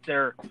and what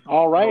their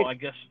all right. I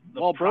guess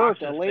the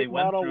process Bert, a late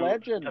model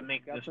legend, to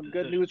make got some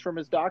decision. Good news from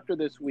his doctor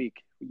this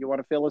week. You want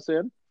to fill us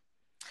in?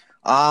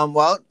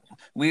 Well,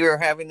 we were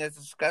having this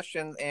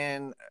discussion,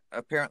 and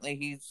apparently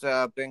he's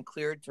been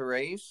cleared to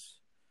race,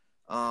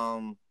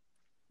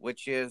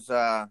 which is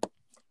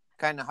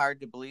kind of hard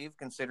to believe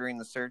considering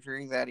the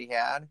surgery that he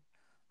had.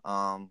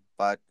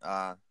 But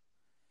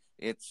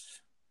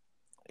it's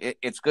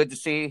good to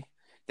see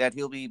that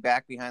he'll be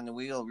back behind the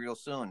wheel real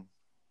soon.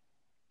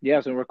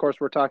 Yes, and of course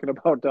we're talking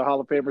about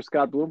Hall of Famer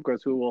Scott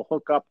Bloomquist, who will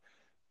hook up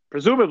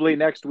presumably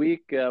next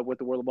week with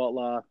the World of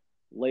Outlaw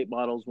late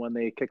models when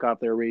they kick off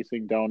their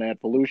racing down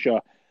at Volusia.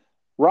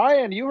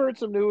 Ryan, you heard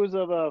some news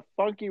of a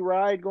funky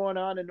ride going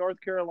on in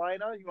North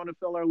Carolina. You want to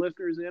fill our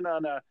listeners in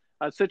on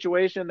a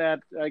situation that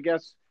I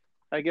guess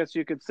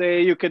you could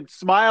say you could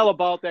smile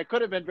about that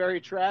could have been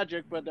very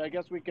tragic, but I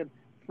guess we can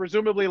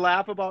presumably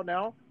laugh about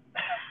now?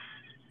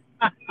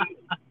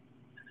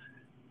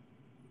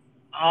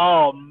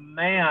 Oh,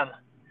 man.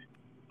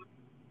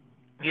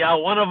 Yeah,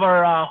 one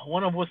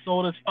of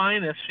Wissota's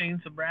finest,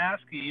 Shane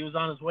Sabraski, he was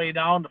on his way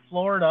down to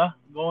Florida,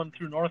 going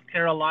through North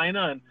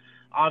Carolina, and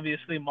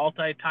obviously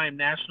multi-time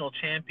national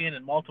champion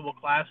in multiple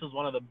classes,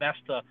 one of the best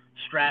to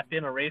strap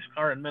in a race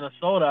car in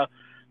Minnesota.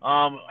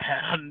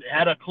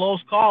 Had a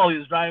close call. He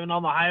was driving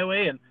on the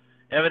highway, and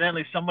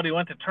evidently somebody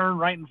went to turn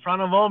right in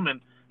front of him, and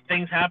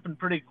things happened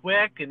pretty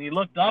quick. And he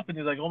looked up, and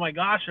he's like, "Oh my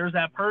gosh, there's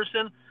that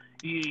person."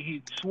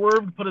 He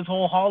swerved, put his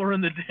whole hauler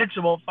in the ditch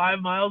about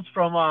 5 miles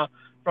from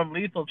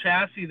Lethal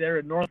Chassis there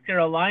in North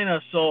Carolina.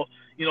 So,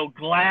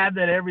 glad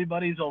that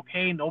everybody's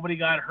okay. Nobody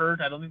got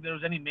hurt. I don't think there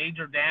was any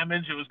major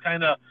damage. It was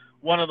kind of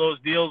one of those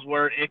deals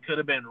where it could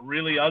have been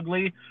really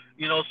ugly.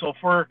 So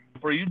for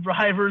you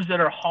drivers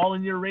that are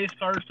hauling your race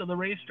cars to the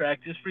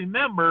racetrack, just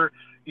remember,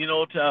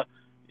 to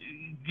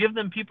give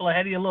them people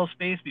ahead of you a little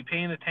space, be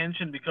paying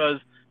attention, because,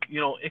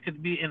 it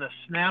could be in a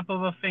snap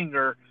of a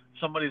finger,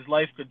 somebody's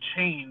life could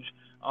change.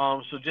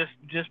 So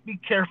just be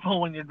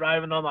careful when you're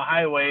driving on the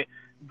highway.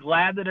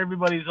 Glad that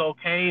everybody's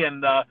okay,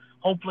 and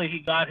hopefully he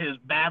got his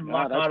bad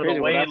luck out of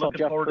the way.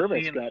 Looking forward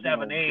to seeing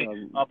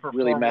 7A perform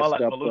really messed well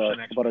at up Volusia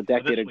next about a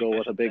decade ago week,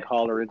 with a big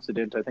hauler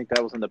incident. I think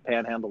that was in the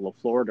panhandle of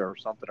Florida or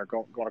something, or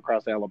going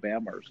across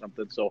Alabama or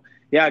something. So,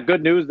 yeah,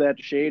 good news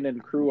that Shane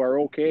and crew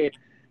are okay.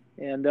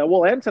 And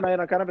we'll end tonight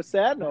on kind of a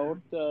sad note.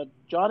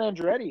 John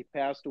Andretti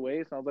passed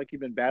away. Sounds like he'd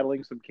been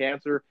battling some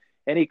cancer.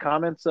 Any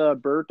comments,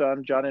 Bert,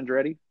 on John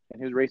Andretti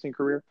and his racing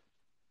career?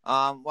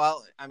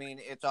 Well, I mean,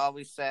 it's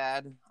always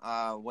sad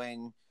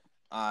when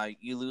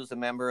you lose a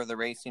member of the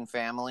racing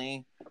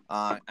family.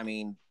 I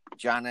mean,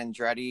 John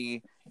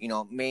Andretti,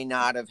 may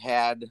not have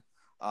had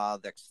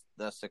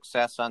the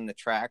success on the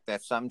track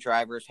that some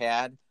drivers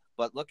had.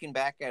 But looking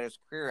back at his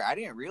career, I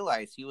didn't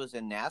realize he was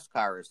in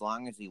NASCAR as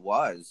long as he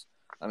was.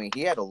 I mean,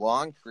 he had a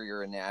long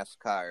career in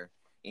NASCAR.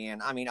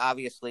 And, I mean,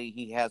 obviously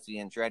he has the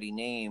Andretti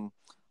name.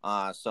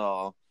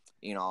 So,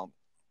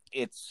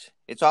 it's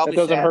always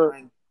that doesn't sad hurt.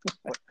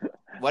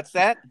 What's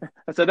that?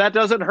 I said that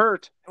doesn't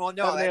hurt. Well,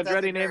 no, that the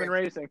Andretti name in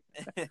racing.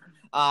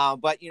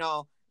 But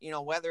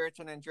whether it's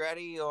an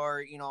Andretti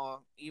or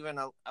even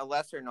a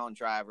lesser known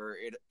driver,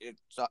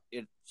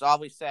 it's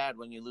always sad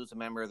when you lose a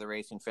member of the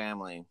racing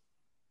family.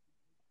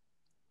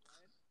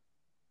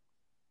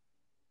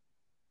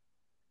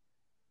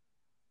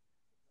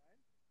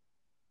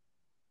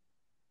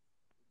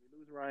 We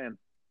lose Ryan.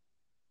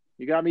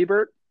 You got me,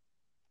 Bert?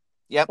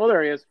 Yep. Oh,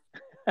 there he is.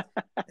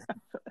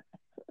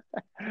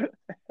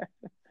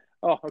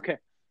 Oh, okay.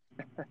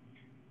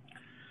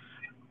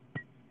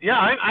 Yeah,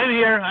 I'm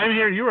here. I'm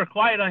here. You were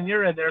quiet on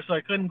your end there, so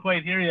I couldn't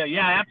quite hear you.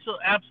 Yeah,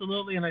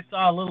 absolutely. And I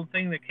saw a little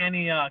thing that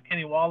Kenny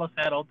Wallace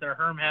had out there.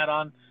 Herm had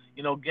on,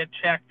 get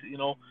checked.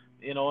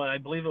 And I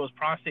believe it was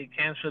prostate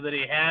cancer that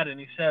he had. And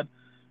he said,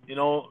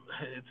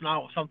 it's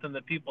not something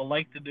that people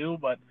like to do,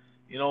 but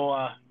we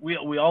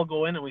all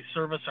go in and we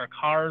service our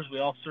cars. We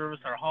all service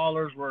our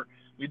haulers.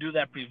 We do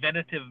that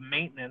preventative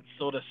maintenance,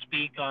 so to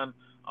speak, on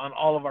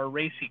all of our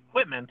race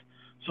equipment.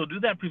 So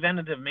do that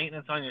preventative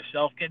maintenance on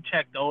yourself. Get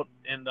checked out,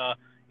 and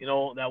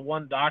that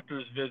one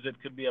doctor's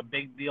visit could be a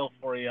big deal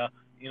for you.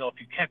 If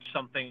you catch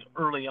something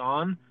early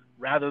on,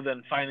 rather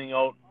than finding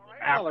out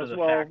after the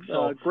fact.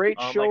 So, great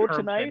show like Herb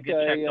tonight. said,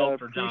 get checked out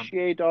for John.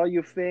 Appreciate all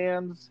you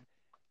fans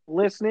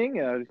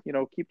listening.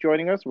 Keep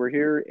joining us. We're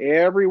here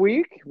every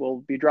week. We'll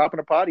be dropping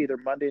a pod either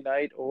Monday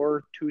night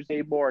or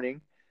Tuesday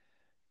morning.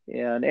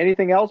 And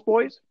anything else,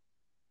 boys?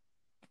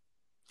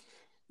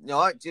 No,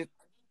 I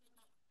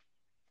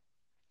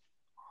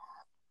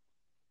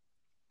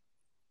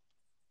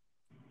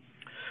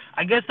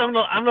guess I'm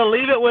gonna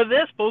leave it with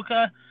this,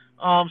 Buka.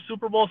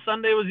 Super Bowl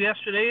Sunday was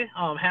yesterday.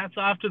 Hats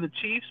off to the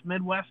Chiefs,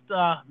 Midwest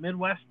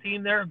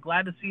team there.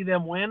 Glad to see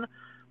them win.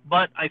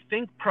 But I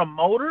think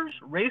promoters,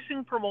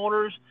 racing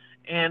promoters,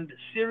 and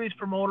series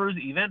promoters,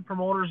 event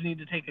promoters need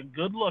to take a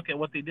good look at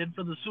what they did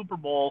for the Super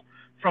Bowl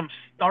from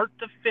start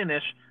to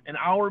finish, an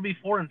hour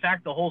before. In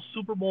fact, the whole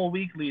Super Bowl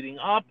week leading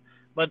up,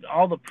 but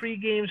all the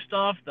pregame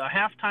stuff, the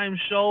halftime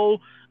show,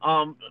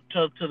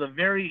 to the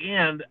very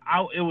end,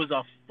 it was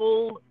a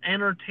full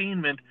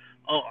entertainment.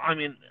 Oh, I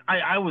mean,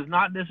 I was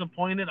not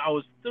disappointed. I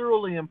was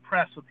thoroughly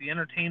impressed with the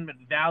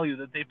entertainment value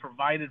that they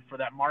provided for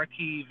that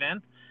marquee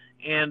event,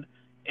 and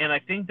I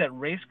think that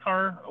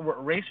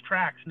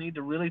racetracks need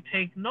to really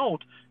take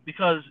note,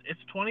 because it's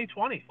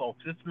 2020,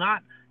 folks. It's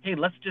not, hey,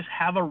 let's just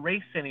have a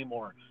race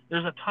anymore.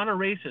 There's a ton of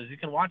races. You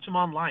can watch them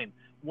online.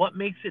 What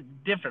makes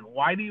it different?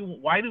 Why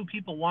do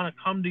people want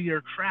to come to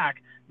your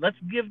track? Let's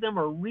give them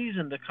a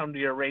reason to come to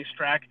your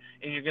racetrack,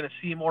 and you're going to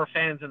see more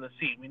fans in the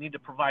seat. We need to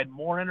provide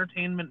more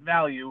entertainment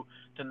value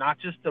to not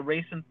just the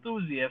race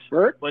enthusiasts,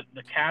 Bert? but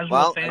the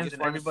casual fans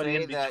and everybody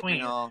in that,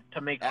 between,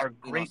 to make our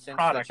great since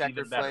product the checker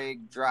even better.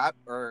 flag dropped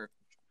or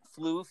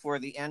flew for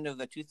the end of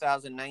the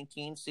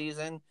 2019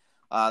 season,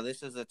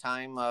 this is the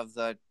time of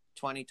the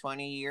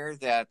 2020 year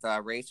that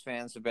race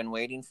fans have been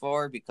waiting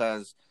for,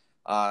 because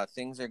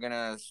things are going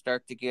to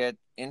start to get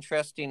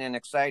interesting and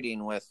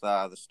exciting with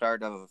the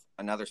start of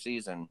another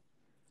season.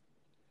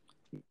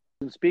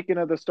 And speaking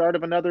of the start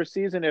of another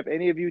season, if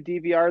any of you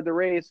DVR'd the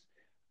race,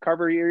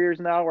 cover your ears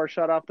now or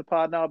shut off the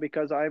pod now,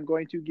 because I'm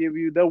going to give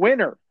you the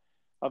winner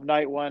of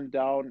night one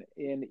down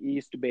in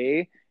East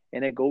Bay,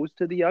 and it goes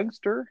to the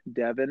youngster,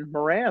 Devin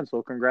Moran.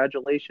 So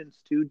congratulations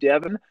to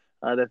Devin.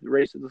 The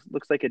race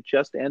looks like it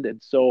just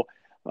ended. So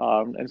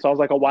and sounds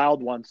like a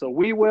wild one. So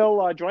we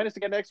will join us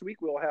again next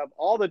week. We'll have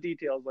all the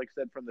details, like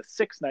I said, from the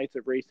 6 nights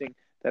of racing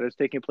that is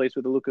taking place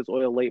with the Lucas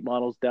Oil late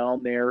models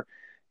down there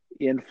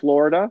in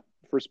Florida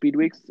for Speed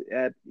Weeks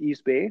at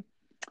East Bay.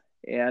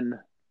 And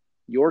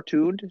you're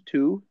tuned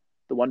to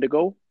the One to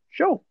Go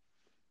show.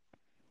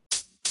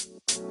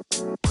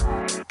 You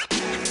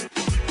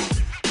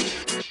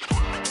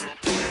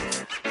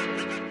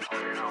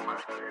know, man.